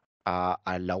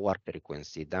a lower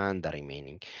frequency than the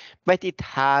remaining, but it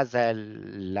has a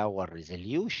lower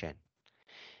resolution.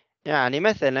 يعني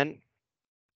مثلا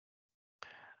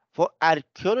for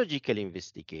archaeological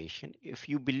investigation, if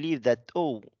you believe that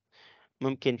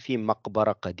ممكن في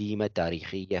مقبرة قديمة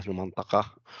تاريخية في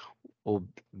المنطقة،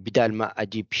 وبدال ما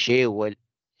أجيب شيء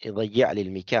يضيع لي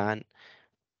المكان،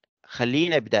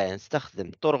 خلينا بداية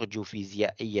نستخدم طرق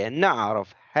جيوفيزيائية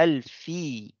نعرف هل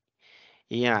في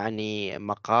يعني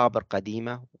مقابر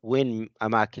قديمة، وين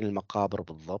أماكن المقابر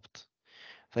بالضبط،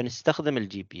 فنستخدم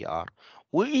الجي بي آر.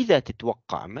 وإذا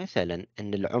تتوقع مثلا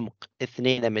أن العمق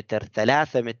 2 متر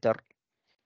 3 متر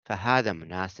فهذا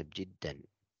مناسب جدا.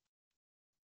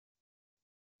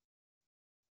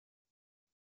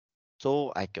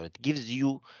 So accurate, gives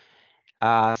you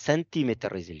a centimeter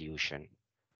resolution.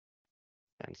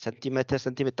 يعني سنتيمتر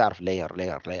تعرف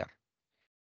layer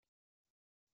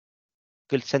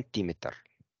كل سنتيمتر.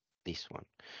 This one,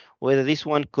 whether this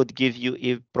one could give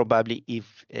you probably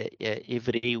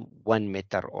every 1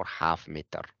 meter or half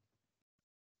meter,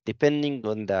 depending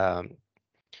on the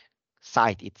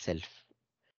site itself.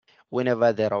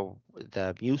 Whenever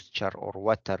the moisture or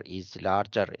water is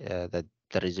larger, the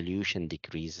resolution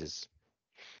decreases.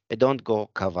 I don't go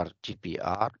cover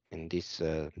GPR in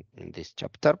this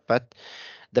chapter, but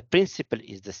the principle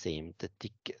is the same.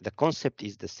 The concept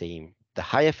is the same. The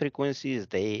higher frequencies,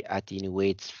 they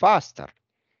attenuate faster.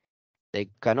 They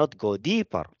cannot go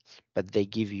deeper, but they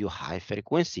give you high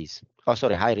frequencies. Oh,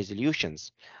 sorry, high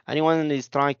resolutions. Anyone is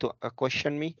trying to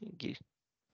question me?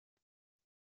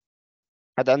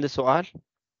 حد عنده سؤال؟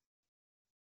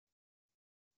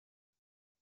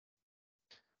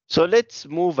 So let's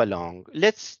move along.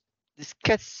 Let's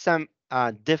discuss some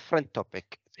different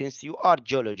topic. Since you are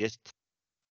geologists,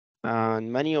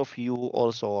 and many of you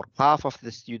also, or half of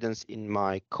the students in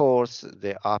my course,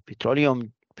 they are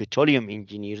petroleum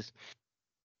engineers.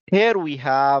 Here we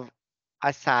have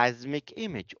a seismic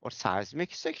image or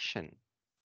seismic section.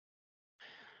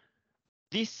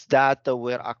 These data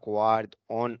were acquired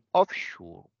on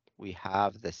offshore. We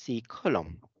have the sea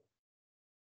column.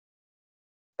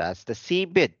 That's the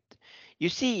seabed. You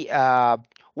see,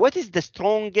 what is the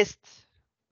strongest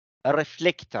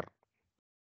reflector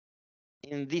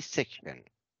in this section?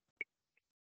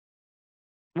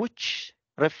 Which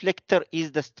reflector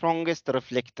is the strongest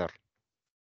reflector?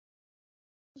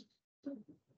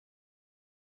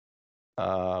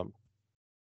 Uh,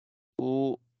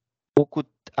 who could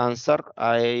answer?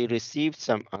 I received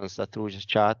some answer through the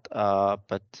chat,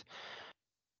 but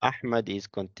Ahmed is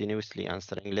continuously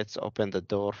answering. Let's open the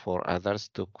door for others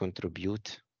to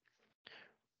contribute.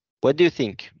 What do you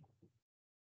think?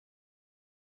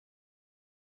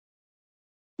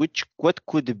 What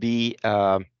could be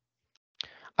a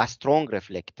strong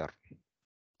reflector?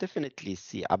 Definitely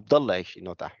see Abdullah, actually,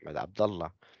 not Ahmed,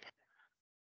 Abdullah.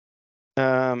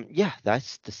 Yeah,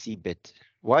 that's the seabed.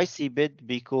 Why seabed?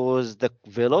 Because the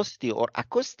velocity or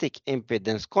acoustic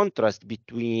impedance contrast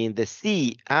between the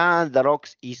sea and the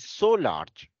rocks is so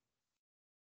large.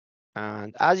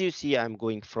 And as you see, I'm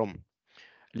going from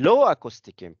low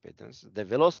acoustic impedance. The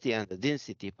velocity and the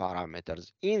density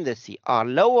parameters in the sea are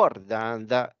lower than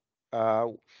the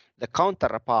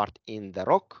counterpart in the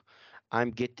rock.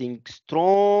 I'm getting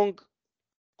strong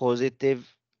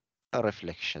positive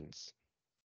reflections.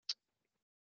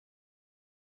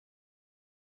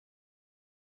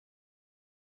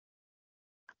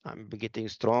 I'm getting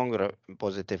strong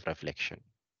positive reflection.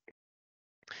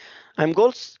 I'm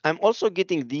also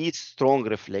getting these strong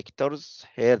reflectors.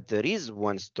 Here there is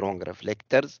one strong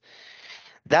reflectors.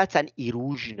 That's an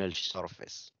erosional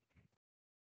surface.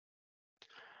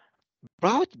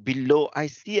 Right below, I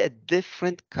see a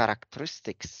different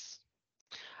characteristics.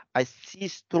 I see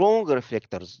strong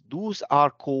reflectors. Those are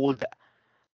called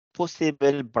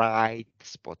possible bright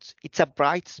spots. It's a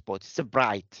bright spot. It's a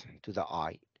bright to the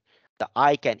eye. The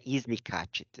eye can easily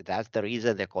catch it. That's the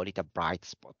reason they call it a bright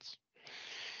spot.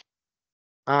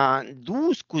 And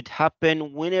those could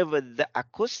happen whenever the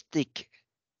acoustic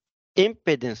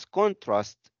impedance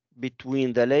contrast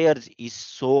between the layers is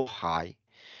so high.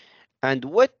 And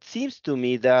what seems to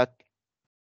me that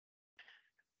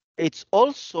it's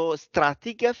also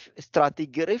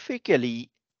stratigraphically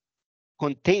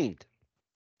contained.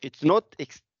 It's not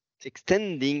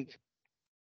extending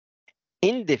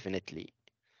indefinitely.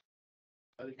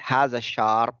 It has a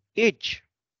sharp edge.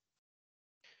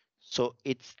 So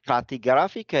it's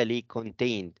stratigraphically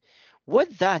contained.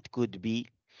 What that could be,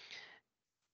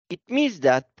 it means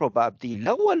that probably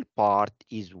lower part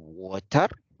is water.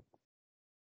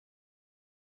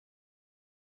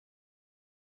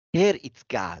 Here it's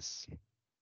gas.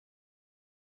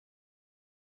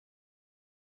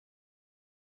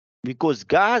 Because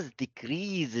gas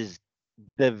decreases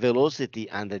the velocity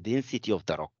and the density of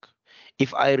the rock.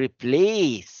 If I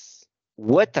replace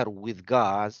water with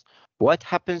gas, what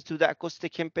happens to the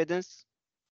acoustic impedance?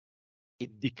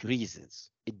 It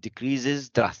decreases. It decreases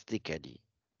drastically.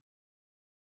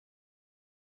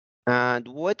 And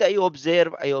what I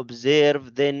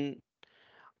observe then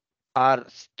are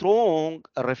strong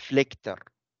reflector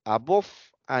above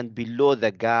and below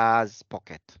the gas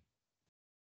pocket.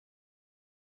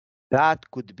 That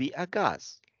could be a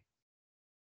gas.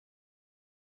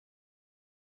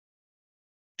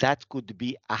 That could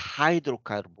be a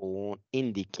hydrocarbon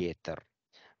indicator.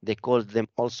 They call them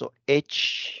also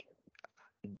HDHI,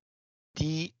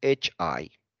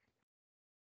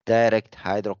 direct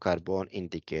hydrocarbon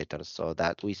indicators. So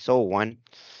that we saw one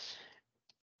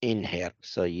in here.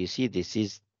 So you see this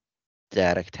is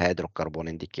direct hydrocarbon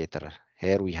indicator.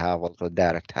 Here we have also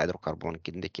direct hydrocarbon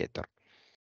indicator.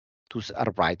 Those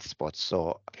are bright spots.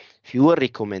 So if you were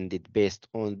recommended based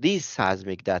on this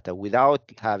seismic data without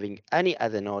having any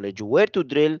other knowledge where to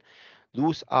drill,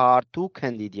 those are two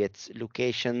candidates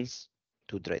locations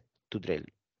to drill.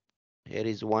 Here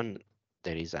is one,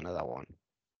 there is another one.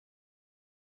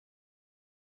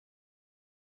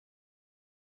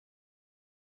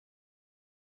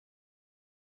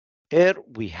 Here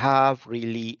we have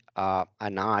really a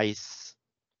nice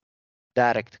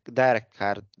direct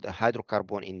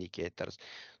hydrocarbon indicators.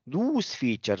 Those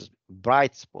features,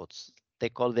 bright spots, they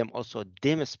call them also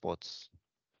dim spots.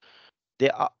 They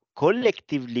are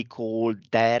collectively called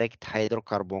direct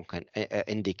hydrocarbon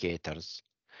indicators.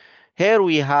 Here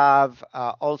we have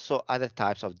also other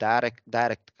types of direct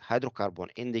hydrocarbon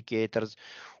indicators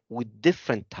with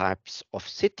different types of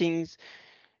settings.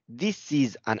 This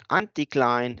is an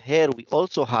anticline. Here we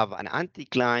also have an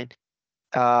anticline.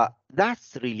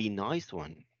 That's really nice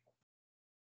one.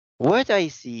 What I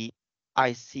see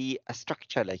a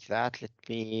structure like that. Let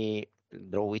me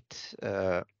draw it.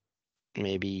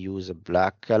 Maybe use a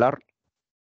black color.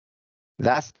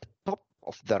 That's the top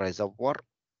of the reservoir.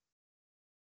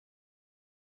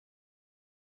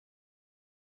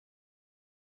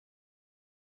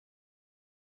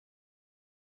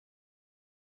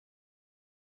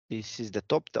 This is the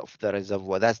top of the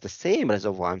reservoir. That's the same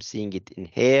reservoir. I'm seeing it in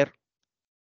here.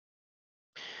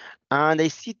 And I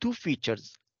see two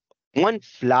features. One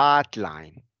flat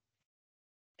line.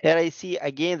 Here I see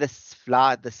again this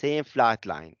flat, the same flat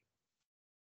line.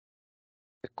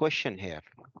 The question here.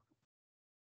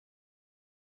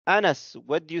 Anas,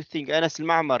 what do you think? Anas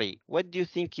Al-Ma'mari, what do you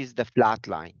think is the flat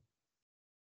line?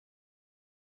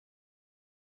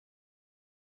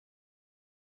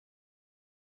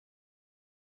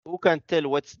 Who can tell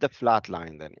what's the flat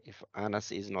line then if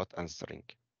Anas is not answering?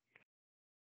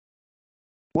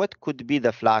 What could be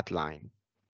the flat line?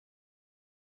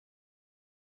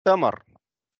 Summer.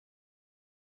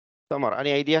 Summer,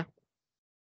 any idea?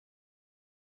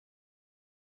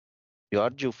 You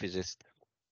are geophysicist.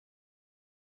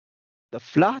 The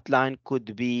flat line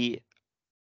could be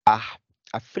a,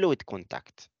 a fluid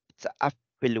contact. It's a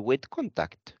fluid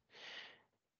contact.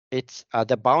 It's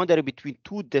the boundary between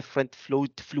two different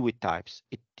fluid types.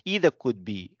 It either could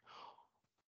be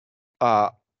uh,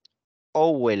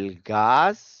 oil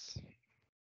gas,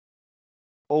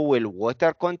 oil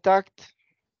water contact,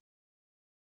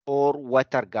 or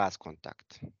water gas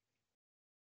contact.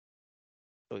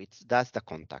 So that's the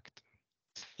contact.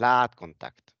 It's flat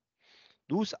contact.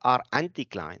 Those are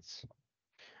anticlines.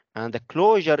 And the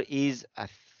closure is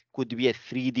could be a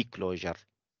 3D closure.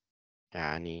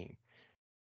 يعني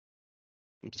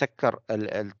مسكر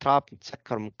التراب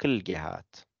مسكر من كل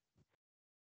الجهات.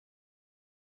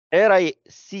 Here I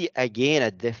see again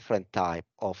a different type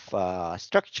of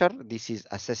structure. This is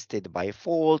assisted by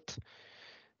fault.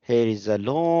 Here is a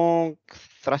long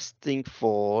thrusting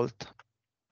fault.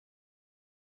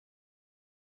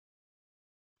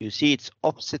 You see it's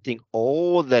offsetting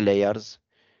all the layers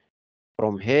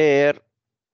from here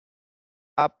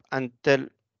up until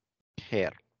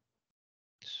here.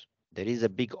 There is a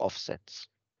big offset.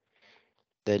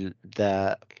 The,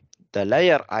 the, the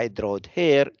layer I drawed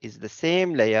here is the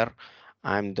same layer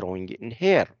I'm drawing in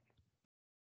here.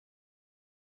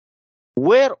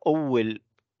 Where oil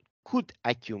could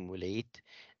accumulate,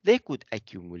 they could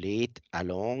accumulate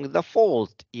along the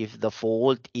fault if the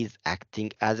fault is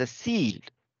acting as a seal.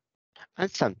 And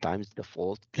sometimes the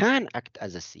fault can act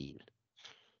as a seal.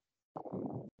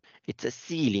 It's a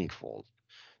sealing fault.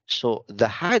 So the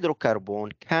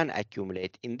hydrocarbon can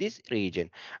accumulate in this region.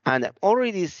 And I'm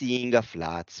already seeing a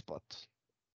flat spot,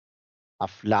 a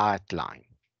flat line.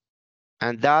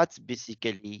 And that's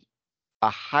basically a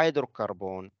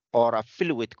hydrocarbon or a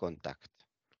fluid contact.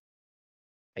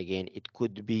 Again, it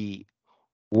could be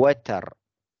water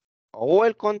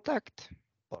oil contact,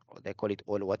 or they call it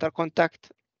oil water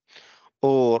contact,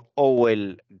 or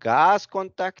oil gas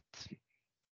contact,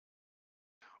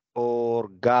 or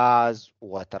gas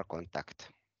water contact.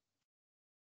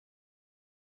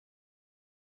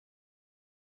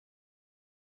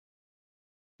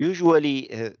 Usually,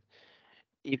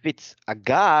 if it's a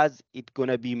gas, it's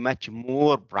gonna be much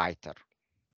more brighter.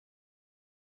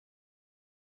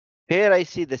 Here I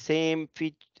see the same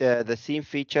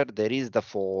feature. There is the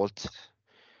fault.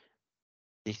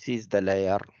 This is the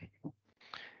layer.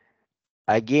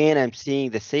 Again, I'm seeing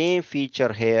the same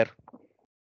feature here.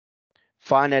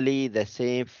 Finally, the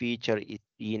same feature is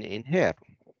seen in here.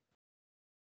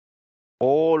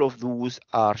 All of those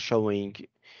are showing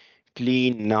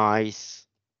clean, nice,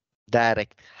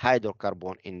 direct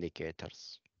hydrocarbon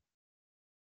indicators.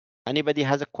 Anybody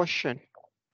has a question?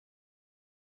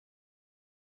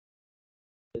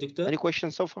 Doctor, Any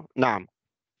questions so far? نعم.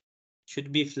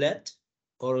 should be flat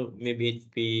or maybe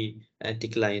it be a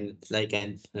decline, like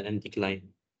an decline.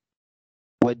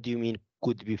 What do you mean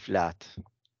could be flat?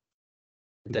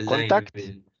 The The line contact?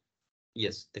 will,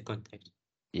 yes, the contact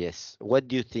Yes. What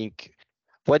do you think?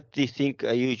 What do you think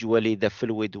usually the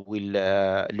fluid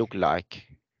will look like?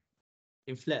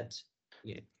 in flat.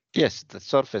 Yeah. Yes, the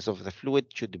surface of the fluid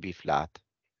should be flat.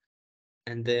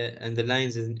 And the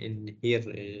lines in here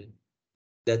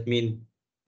that mean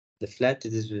the flat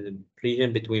is the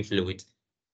region between fluid,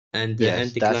 and the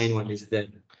Yes, anticline one is that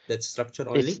structure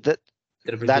it's only. the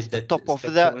They represent that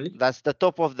structure only. that's the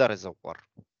top of the reservoir.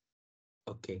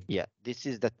 Okay. Yeah, this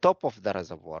is the top of the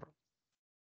reservoir.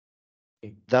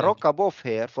 Okay. The Thank rock you. above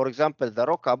here, for example, the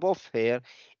rock above here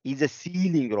is a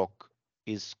sealing rock.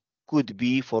 Is could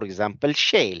be, for example,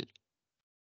 shale,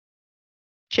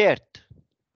 chert.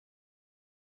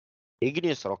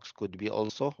 Igneous rocks could be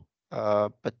also,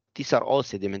 but these are all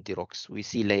sedimentary rocks. We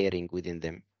see layering within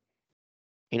them.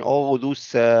 In all those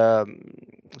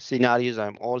scenarios,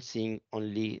 I'm all seeing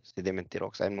only sedimentary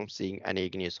rocks. I'm not seeing any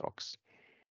igneous rocks.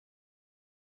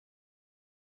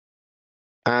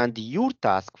 And your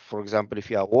task, for example,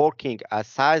 if you are working as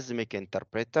seismic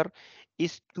interpreter,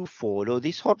 is to follow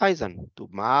this horizon, to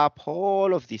map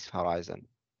all of this horizon.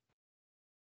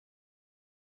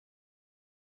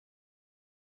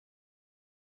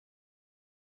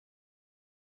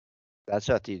 That's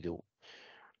what you do.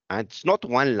 And it's not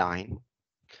one line,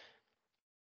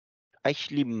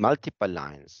 actually multiple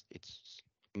lines. It's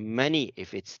many.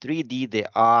 If it's 3D, there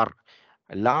are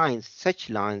lines, such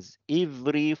lines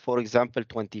every, for example,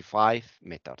 25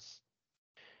 meters.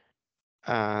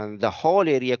 And the whole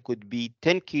area could be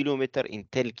 10 kilometer in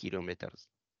 10 kilometers.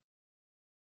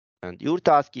 And your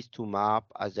task is to map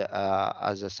as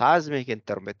a seismic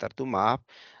interpreter to map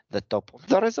the top of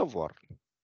the reservoir,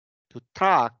 to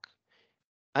track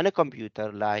on a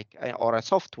computer like or a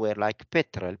software like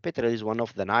Petrel. Petrel is one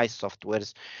of the nice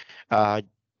softwares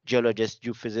geologists,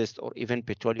 geophysicists, or even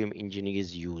petroleum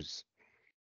engineers use.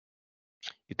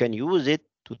 You can use it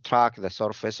to track the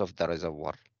surface of the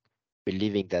reservoir,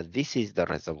 believing that this is the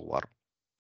reservoir,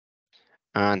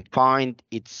 and find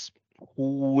its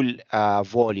whole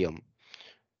volume.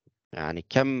 يعني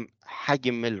كم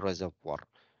حجم الريزرفوار.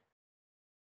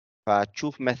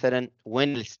 فتشوف مثلا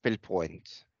وين السبيل بوينت.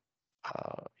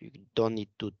 You don't need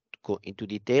to go into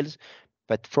details,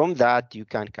 but from that you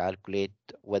can calculate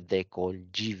what they call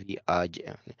GV,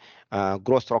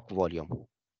 gross rock volume,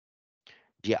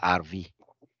 GRV.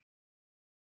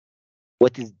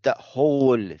 What is the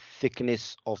whole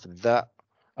thickness of the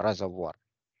reservoir?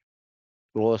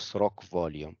 gross rock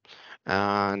volume,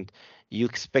 and you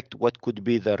expect what could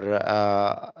be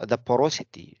the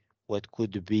porosity, what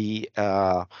could be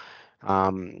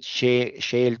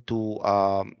shale to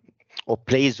or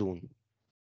play zone,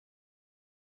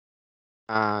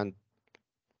 and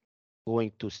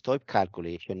going to stop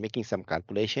calculation, making some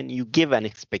calculation, you give an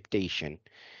expectation.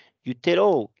 You tell,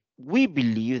 oh, we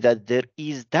believe that there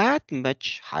is that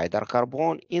much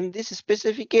hydrocarbon in this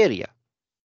specific area.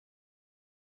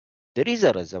 There is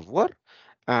a reservoir,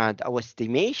 and our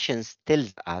estimations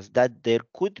tells us that there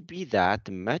could be that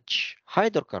much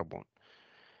hydrocarbon.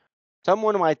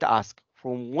 Someone might ask,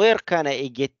 from where can I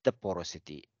get the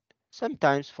porosity?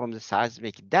 Sometimes from the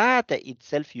seismic data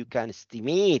itself, you can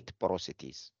estimate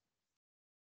porosities.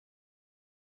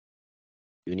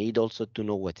 You need also to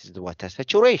know what is the water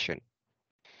saturation.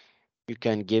 You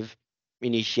can give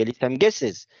initially some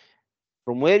guesses.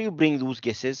 From where you bring those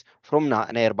guesses? From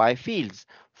nearby fields,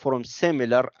 from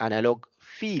similar analog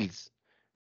fields,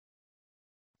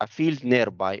 a field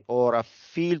nearby or a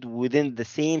field within the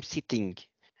same setting,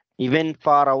 even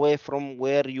far away from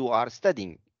where you are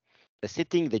studying. The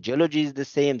setting, the geology is the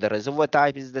same, the reservoir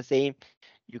type is the same.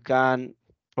 You can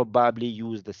probably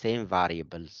use the same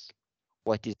variables.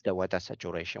 What is the water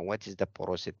saturation? What is the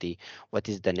porosity? What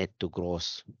is the net to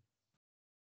gross?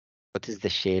 What is the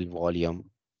shale volume?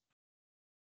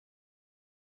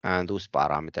 And those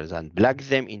parameters, and plug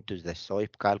them into the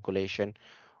SOIP calculation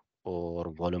or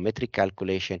volumetric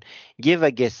calculation. Give a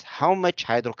guess how much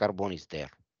hydrocarbon is there.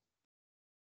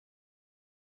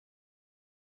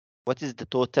 What is the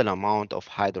total amount of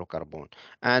hydrocarbon?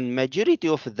 And majority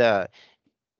of the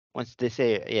once they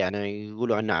say يعني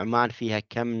يقولوا أن عمان فيها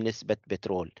كم نسبة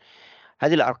بترول.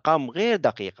 هذه الأرقام غير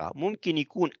دقيقة، ممكن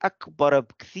يكون أكبر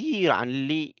بكثير عن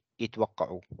اللي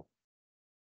يتوقعوه.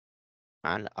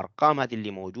 عن الأرقام هذه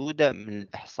اللي موجودة من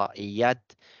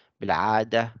الإحصائيات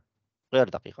بالعادة غير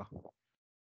دقيقة.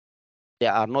 They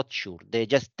are not sure. They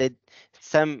just did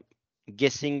some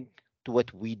guessing to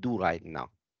what we do right now.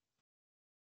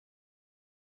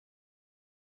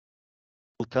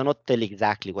 We cannot tell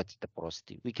exactly what's the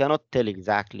porosity. We cannot tell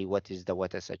exactly what is the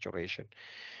water saturation.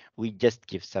 We just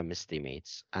give some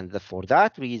estimates. And for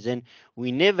that reason,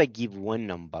 we never give one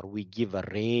number. We give a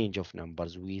range of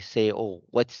numbers. We say, oh,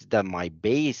 what's my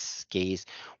base case?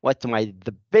 What's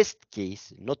the best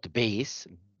case, not base,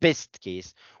 best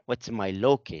case? What's my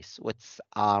low case? What's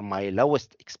are my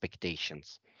lowest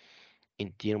expectations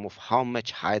in terms of how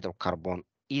much hydrocarbon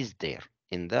is there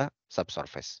in the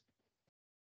subsurface?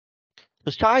 So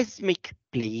seismic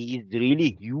plays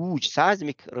really huge.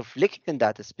 Seismic reflection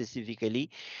data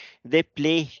specifically, they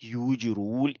play huge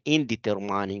role in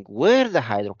determining where the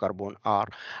hydrocarbon are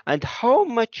and how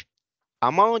much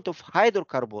amount of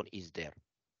hydrocarbon is there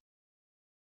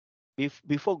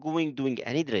before doing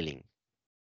any drilling.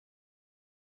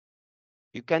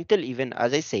 You can tell, even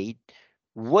as I said,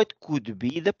 what could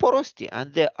be the porosity,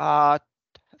 and there are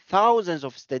thousands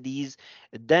of studies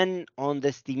done on the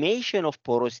estimation of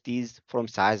porosities from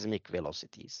seismic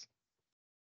velocities.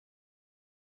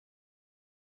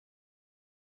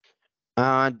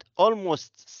 And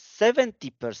almost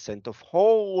 70% of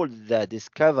all the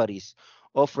discoveries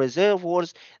of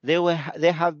reservoirs,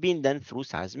 they have been done through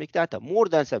seismic data, more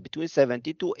than between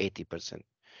 70 to 80%,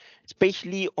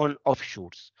 especially on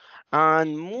offshores.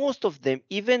 And most of them,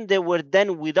 even they were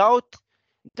done without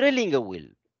drilling a well.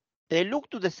 They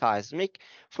looked to the seismic.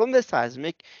 From the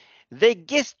seismic, they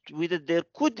guessed whether there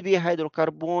could be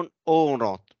hydrocarbon or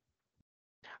not.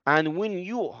 And when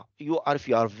if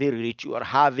you are very rich, you are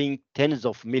having tens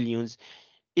of millions,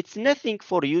 it's nothing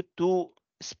for you to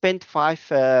spend 5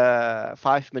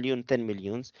 million, 10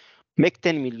 millions, make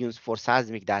 10 millions for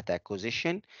seismic data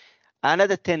acquisition,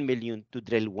 another 10 million to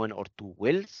drill one or two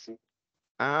wells,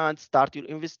 and start your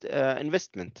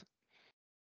investment.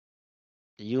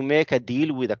 You make a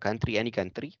deal with a country, any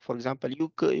country. For example, you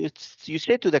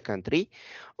say to the country,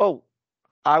 oh,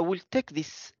 I will take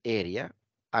this area,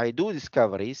 I do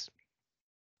discoveries,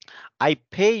 I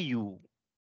pay you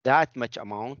that much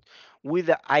amount,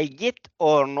 whether I get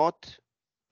or not,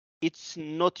 it's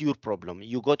not your problem.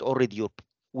 You got already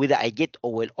whether I get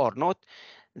oil or not,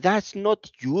 that's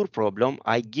not your problem.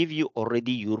 I give you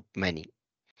already your money.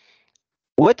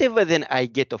 Whatever then I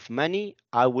get of money,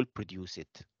 I will produce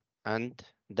it, and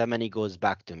the money goes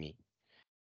back to me.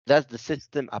 That's the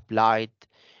system applied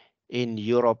in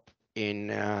Europe,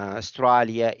 in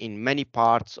Australia, in many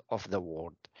parts of the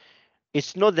world.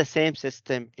 It's not the same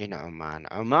system in Oman.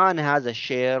 Oman has a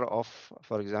share of,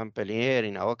 for example, here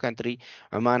in our country,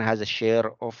 Oman has a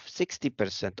share of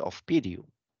 60% of PDU.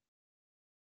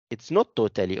 It's not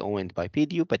totally owned by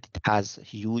PDU, but it has a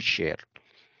huge share.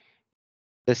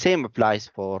 The same applies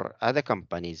for other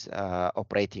companies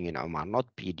operating in Oman,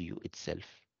 not PDU itself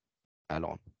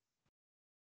alone.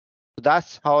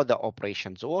 That's how the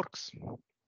operations works.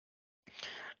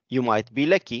 You might be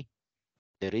lucky.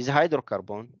 There is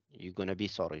hydrocarbon. You're gonna be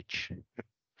so rich.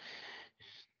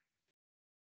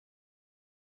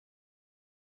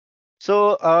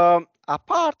 So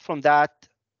apart from that,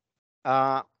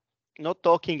 uh, not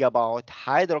talking about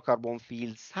hydrocarbon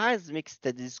fields, seismic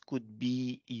studies could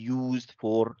be used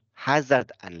for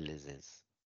hazard analysis.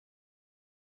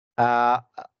 Uh,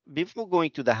 Before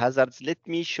going to the hazards, let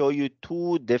me show you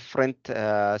two different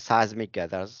seismic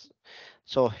gathers.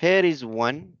 So here is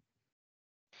one.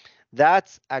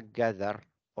 That's a gather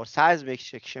or seismic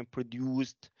section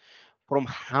produced from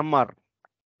hammer.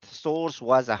 The source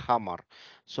was a hammer.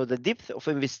 So the depth of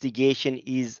investigation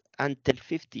is until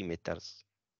 50 meters.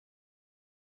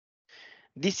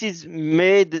 This is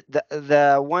made,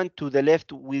 the one to the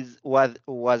left with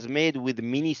was made with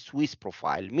mini Swiss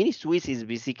profile. Mini Swiss is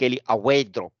basically a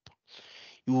weight drop.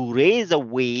 You raise a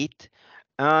weight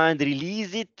and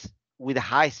release it with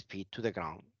high speed to the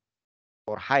ground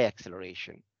or high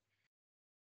acceleration.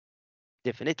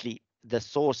 Definitely, the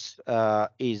source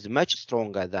is much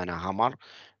stronger than a hammer,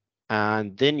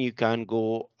 and then you can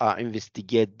go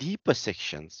investigate deeper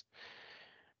sections.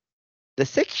 The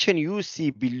section you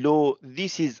see below,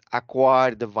 this is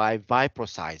acquired by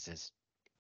processes.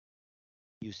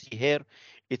 You see here,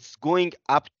 it's going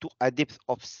up to a depth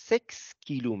of 6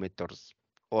 kilometers,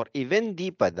 or even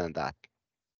deeper than that,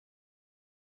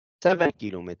 7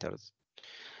 kilometers.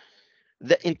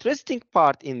 The interesting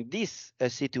part in this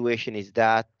situation is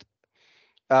that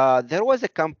there was a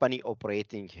company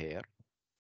operating here.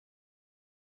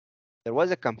 There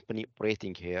was a company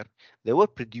operating here. They were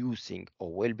producing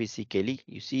oil, basically.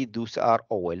 You see, those are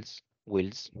oils,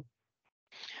 wells.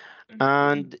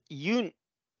 And you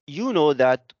know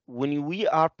that when we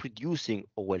are producing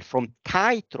oil from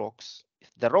tight rocks,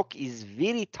 if the rock is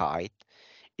very tight,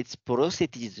 its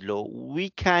porosity is low,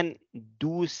 we can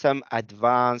do some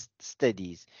advanced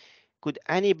studies. Could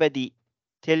anybody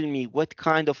tell me what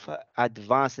kind of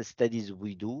advanced studies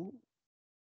we do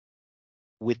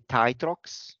with tight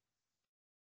rocks?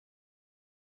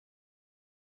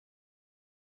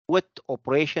 What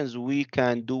operations we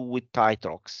can do with tight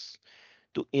rocks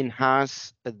to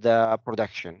enhance the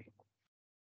production?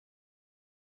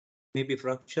 Maybe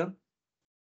fracture.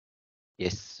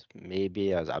 Yes,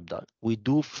 maybe as Abdul. We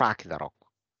do frack the rock.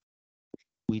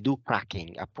 We do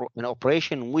fracking, an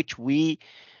operation in which we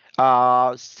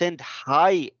send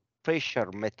high pressure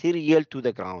material to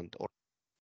the ground or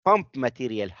pump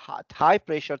material at high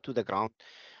pressure to the ground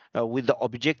with the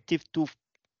objective to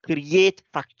create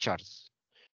fractures.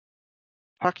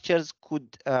 Fractures could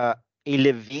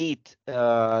elevate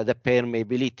the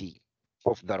permeability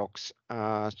of the rocks,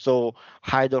 so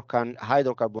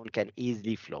hydrocarbon can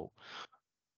easily flow.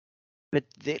 But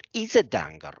there is a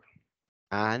danger,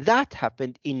 and that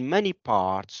happened in many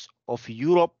parts of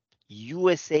Europe,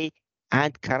 USA,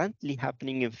 and currently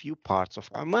happening in few parts of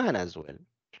Oman as well,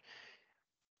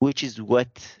 which is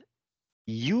what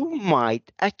you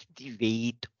might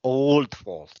activate old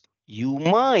fault. You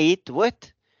might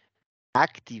what?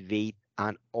 Activate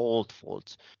an old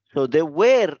fault. So they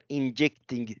were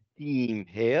injecting steam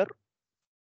here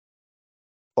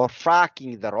or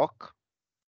fracking the rock,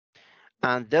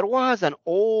 and there was an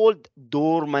old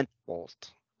dormant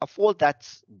fault, a fault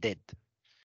that's dead.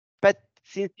 But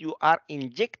since you are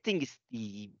injecting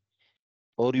steam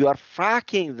or you are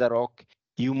fracking the rock,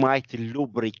 you might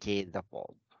lubricate the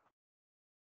fault.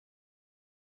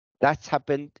 That's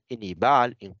happened in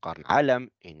Ibal, in Qarn Alam,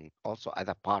 in also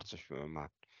other parts of Oman.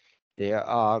 They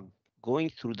are going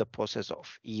through the process of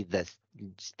either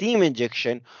steam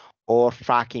injection or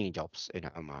fracking jobs in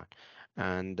Oman.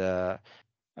 And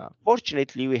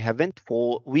fortunately, we haven't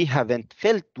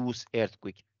felt those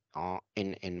earthquakes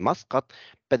in Muscat,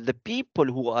 but the people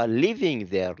who are living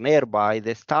there nearby,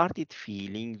 they started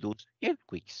feeling those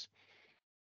earthquakes.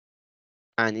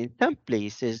 And in some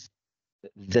places,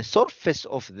 the surface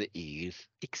of the earth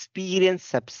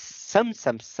experienced some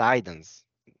subsidence,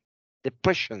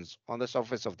 depressions on the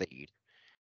surface of the earth.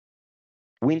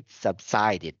 Wind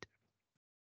subsided.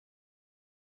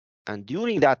 And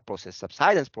during that process,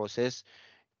 subsidence process,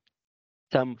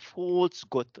 some faults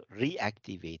got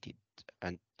reactivated.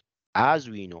 And as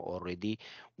we know already,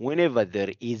 whenever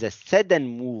there is a sudden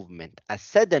movement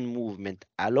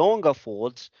along a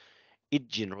fault, it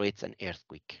generates an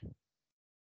earthquake.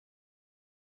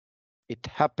 It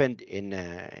happened in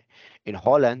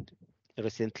Holland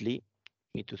recently.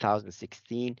 In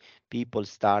 2016, people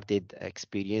started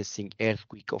experiencing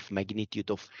earthquake of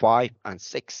magnitude of 5 and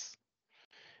 6.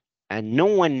 and no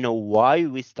one know why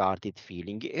we started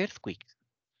feeling earthquakes.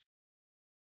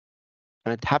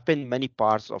 And it happened many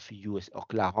parts of US,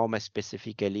 Oklahoma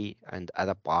specifically, and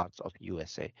other parts of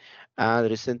USA. And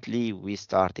recently we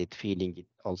started feeling it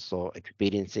also,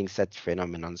 experiencing such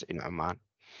phenomena in Oman.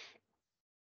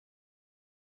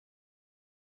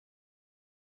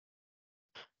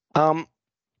 Um,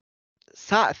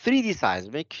 3D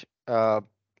seismic.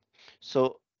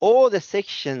 So all the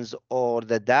sections or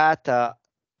the data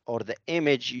or the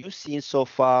image you've seen so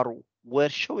far were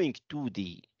showing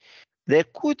 2D. There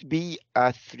could be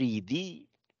a 3D.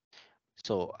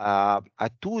 So a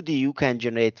 2D you can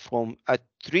generate from a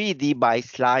 3D by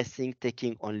slicing,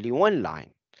 taking only one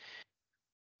line.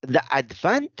 The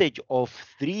advantage of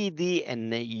 3D,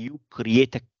 and you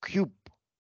create a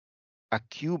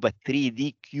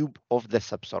 3D cube of the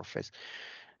subsurface.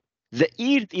 The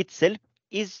earth itself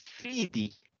is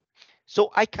 3D. So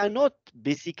I cannot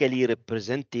basically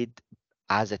represent it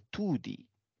as a 2D.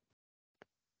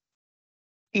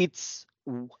 It's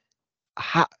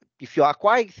if you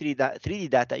acquire 3D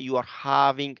data, you are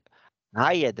having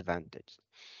high advantage.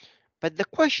 But the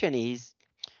question is,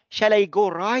 shall I go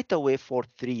right away for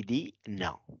 3D?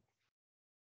 No.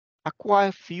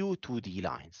 Acquire few 2D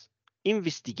lines.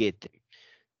 Investigate them.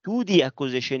 2D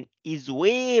acquisition is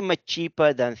way much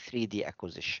cheaper than 3D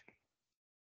acquisition.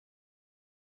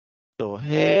 So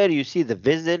here you see the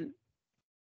vessel.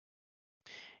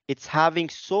 It's having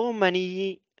so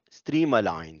many streamer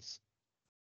lines.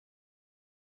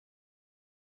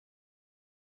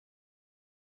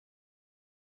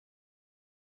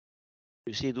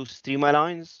 You see those streamer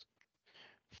lines?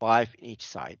 5 in each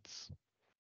sides.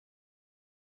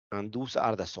 And those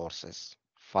are the sources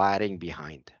firing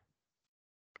behind.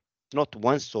 Not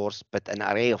one source, but an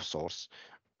array of source.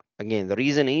 Again, the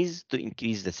reason is to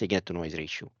increase the signal to noise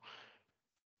ratio.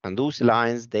 And those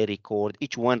lines, they record,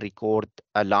 each one record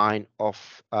a line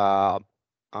of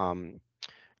um,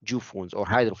 geophones or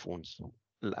hydrophones,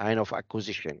 line of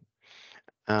acquisition.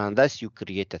 And thus you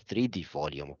create a 3D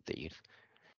volume of the earth.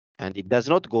 And it does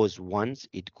not goes once,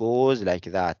 it goes like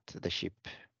that, the ship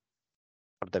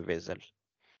or the vessel.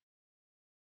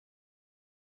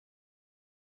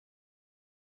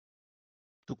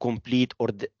 To complete or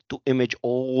to image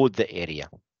all the area.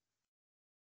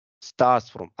 Starts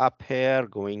from up here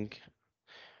going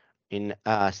in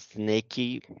a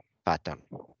snaky pattern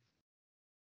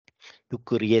to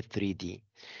create 3D.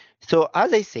 So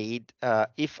as I said,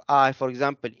 if I, for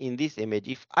example, in this image,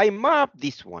 if I map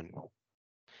this one,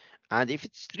 and if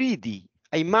it's 3D,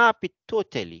 I map it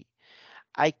totally,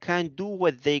 I can do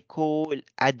what they call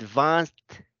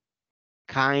advanced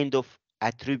kind of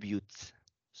attributes,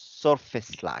 surface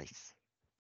slice.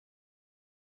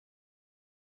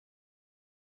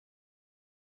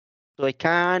 So I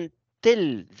can tell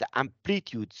the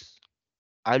amplitudes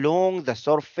along the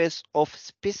surface of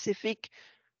specific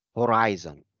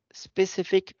horizon,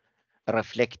 specific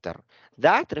reflector.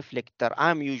 That reflector,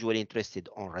 I'm usually interested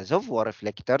on reservoir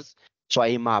reflectors. So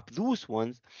I map those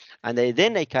ones, and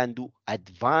then I can do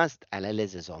advanced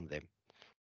analysis on them.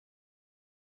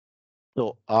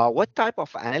 So what type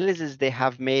of analysis they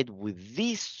have made with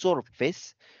these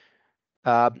surface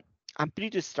um,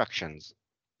 amplitude extractions,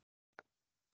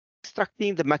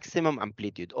 extracting the maximum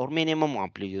amplitude or minimum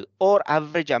amplitude or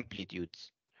average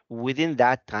amplitudes within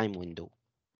that time window.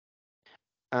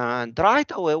 And right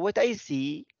away, what I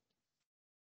see,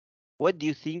 what do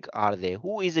you think are they?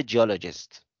 Who is a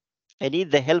geologist? I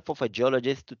need the help of a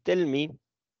geologist to tell me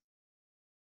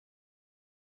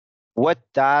what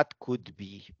that could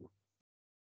be.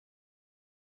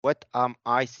 What am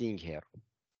I seeing here?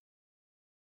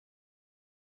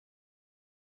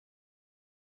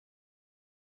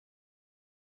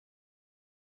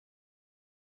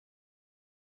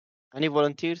 Any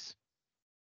volunteers؟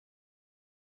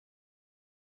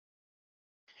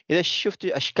 إذا شفت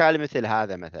أشكال مثل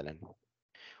هذا مثلا،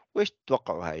 وإيش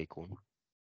تتوقعوا هيكون؟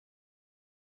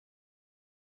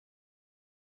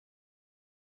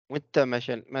 وأنت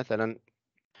مثلا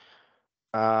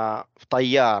في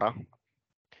طيارة،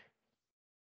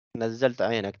 نزلت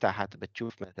عينك تحت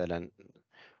بتشوف مثلا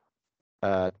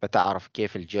بتعرف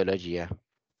كيف الجيولوجيا،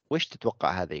 وإيش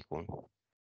تتوقع هذا يكون؟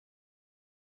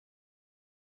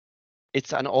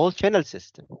 It's an all channel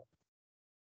system.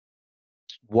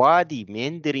 Wadi,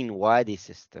 Mandarin Wadi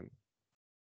system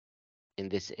in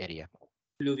this area.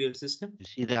 Fluvial system. You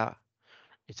see that?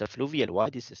 It's a fluvial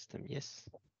Wadi system, yes.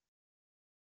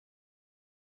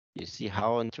 You see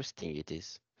how interesting it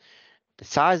is. The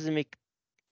seismic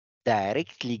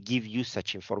directly give you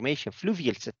such information.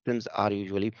 Fluvial systems are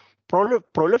usually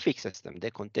prolific systems.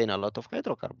 They contain a lot of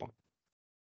hydrocarbon.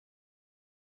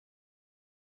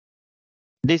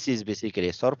 This is basically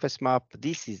a surface map.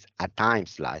 This is a time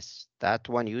slice. That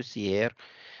one you see here,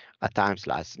 a time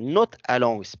slice, not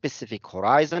along specific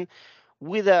horizon,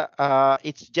 with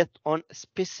it's just on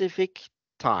specific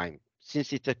time.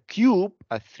 Since it's a cube,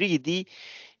 a 3D,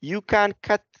 you can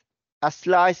cut a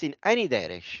slice in any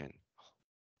direction.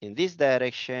 In this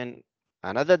direction,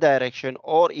 another direction,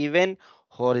 or even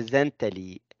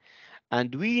horizontally.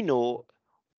 And we know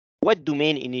what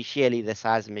domain initially the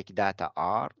seismic data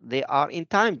are. They are in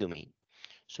time domain.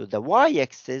 So the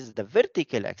y-axis, the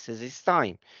vertical axis is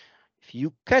time. If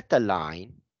you cut a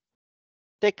line,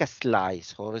 take a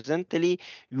slice horizontally,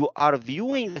 you are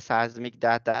viewing the seismic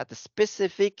data at a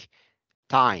specific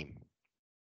time.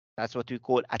 That's what we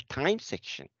call a time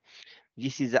section.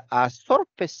 This is a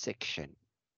surface section.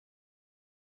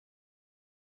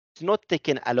 It's not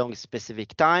taken along a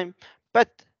specific time, but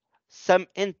some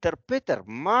interpreter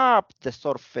map the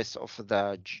surface of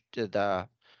the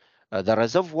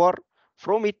reservoir.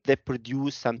 From it, they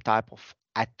produce some type of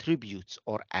attributes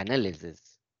or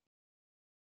analysis.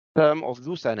 Some of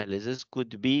those analyses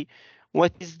could be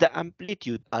what is the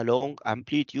amplitude along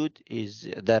amplitude is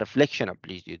the reflection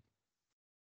amplitude,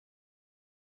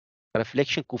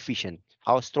 reflection coefficient.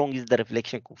 How strong is the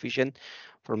reflection coefficient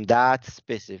from that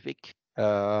specific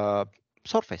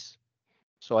surface?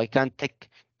 So I can take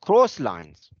cross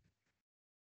lines.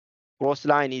 Cross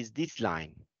line is this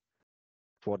line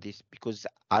for this because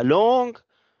along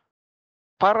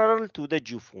parallel to the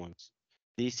Jufons.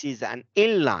 This is an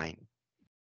inline.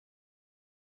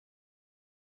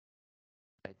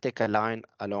 I take a line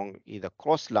along either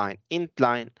cross line, int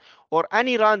line, or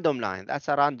any random line. That's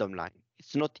a random line.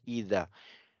 It's not either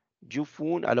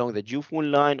Jufun along the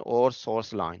Jufun line or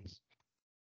source lines.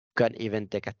 You can even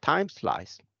take a time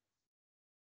slice.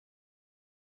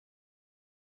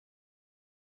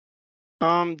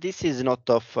 This is not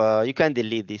of, you can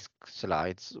delete these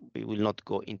slides. We will not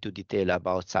go into detail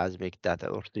about seismic data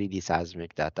or 3D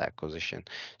seismic data acquisition.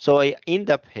 So I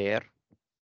end up here.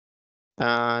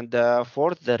 And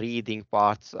for the reading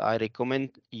parts, I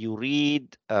recommend you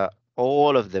read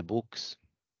all of the books,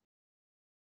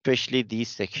 especially these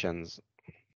sections.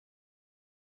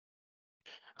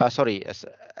 Sorry,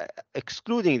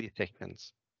 excluding these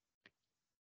sections.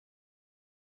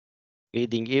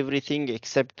 Reading everything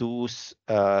except those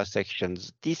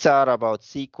sections. These are about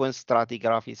sequence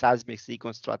stratigraphy, seismic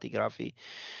sequence stratigraphy.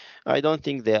 I don't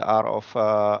think they are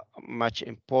of much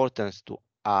importance to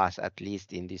us, at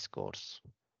least in this course.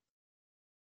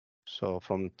 So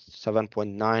from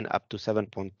 7.9 up to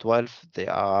 7.12, they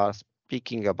are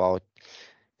speaking about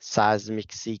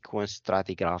seismic sequence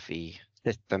stratigraphy,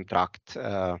 system tract,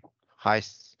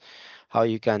 how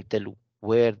you can tell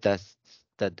where the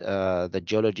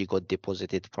geology got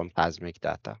deposited from seismic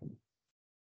data.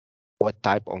 What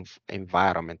type of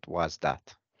environment was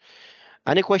that?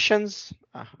 Any questions?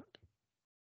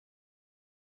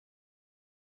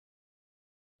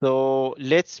 So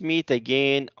let's meet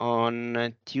again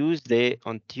on Tuesday.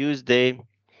 On Tuesday,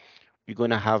 we're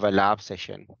gonna have a lab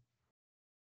session.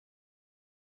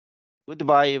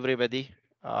 Goodbye, everybody.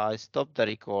 I stop the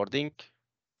recording.